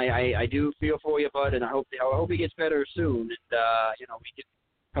 Roman, I do feel for you, bud, and I hope he gets better soon, and we can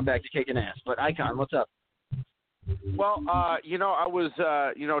come back to kicking ass. But Icon, what's up? Well, I was,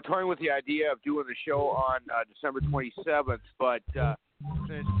 toying with the idea of doing the show on December 27th, but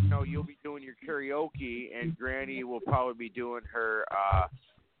since, you'll be doing your karaoke and Granny will probably be doing her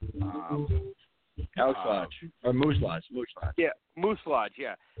Elks Lodge or Moose Lodge. Yeah, Moose Lodge.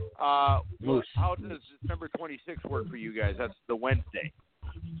 Yeah. Moose. How does December 26th work for you guys? That's the Wednesday.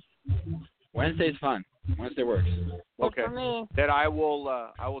 Wednesday's fun. Wednesday works. Okay. For me. Then I will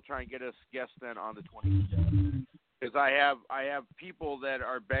try and get us guests then on the 26th, because I have people that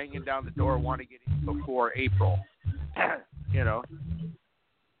are banging down the door want to get in before April.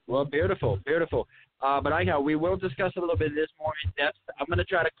 Well, beautiful. But we will discuss a little bit of this more in depth. I'm going to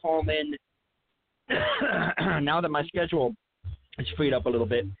try to call in now that my schedule is freed up a little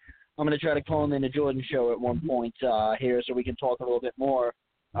bit. I'm going to try to call in the Jordan show at one point here, so we can talk a little bit more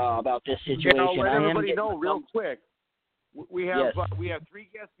about this situation. Yeah, I'll let everybody know real quick. We have 3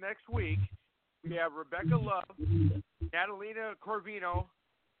 guests next week. We have Rebecca Love, Natalina Corvino,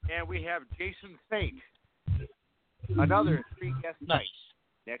 and we have Jason Saint. Another 3 guests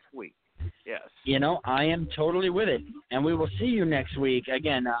next week. Yes. I am totally with it, and we will see you next week.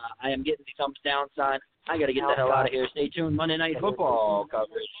 Again, I am getting the thumbs down sign. I got to get the hell out of here. Stay tuned. Monday Night Football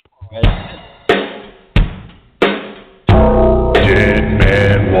coverage. Dead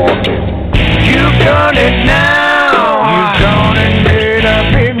man walking. You've done it now. You've done it, made a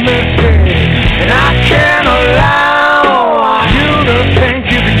big mistake, and I can't allow you to think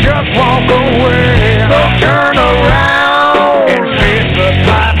you can just walk away. So turn around and face the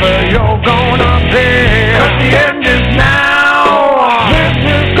piper you're gonna pay. 'Cause the end is now. This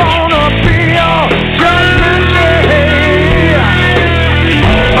is gonna be your judgment day.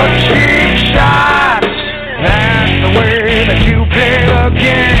 A cheap shot. That's the way that you play the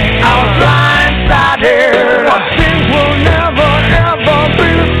game. I was blindsided, but things will never, ever be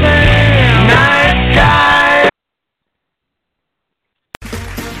the same. Nice guy.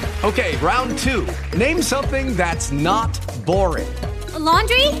 Okay, round 2. Name something that's not boring. A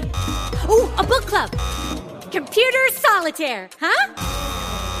laundry? Ooh, a book club. Computer solitaire, huh?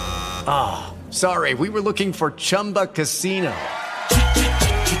 Ah, sorry, we were looking for Chumba Casino.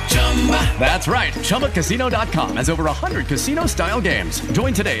 That's right. ChumbaCasino.com has over 100 casino-style games.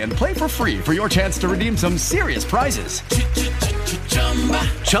 Join today and play for free for your chance to redeem some serious prizes.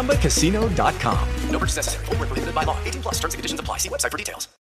 ChumbaCasino.com. No purchase necessary. Void where prohibited by law. 18+. Terms and conditions apply. See website for details.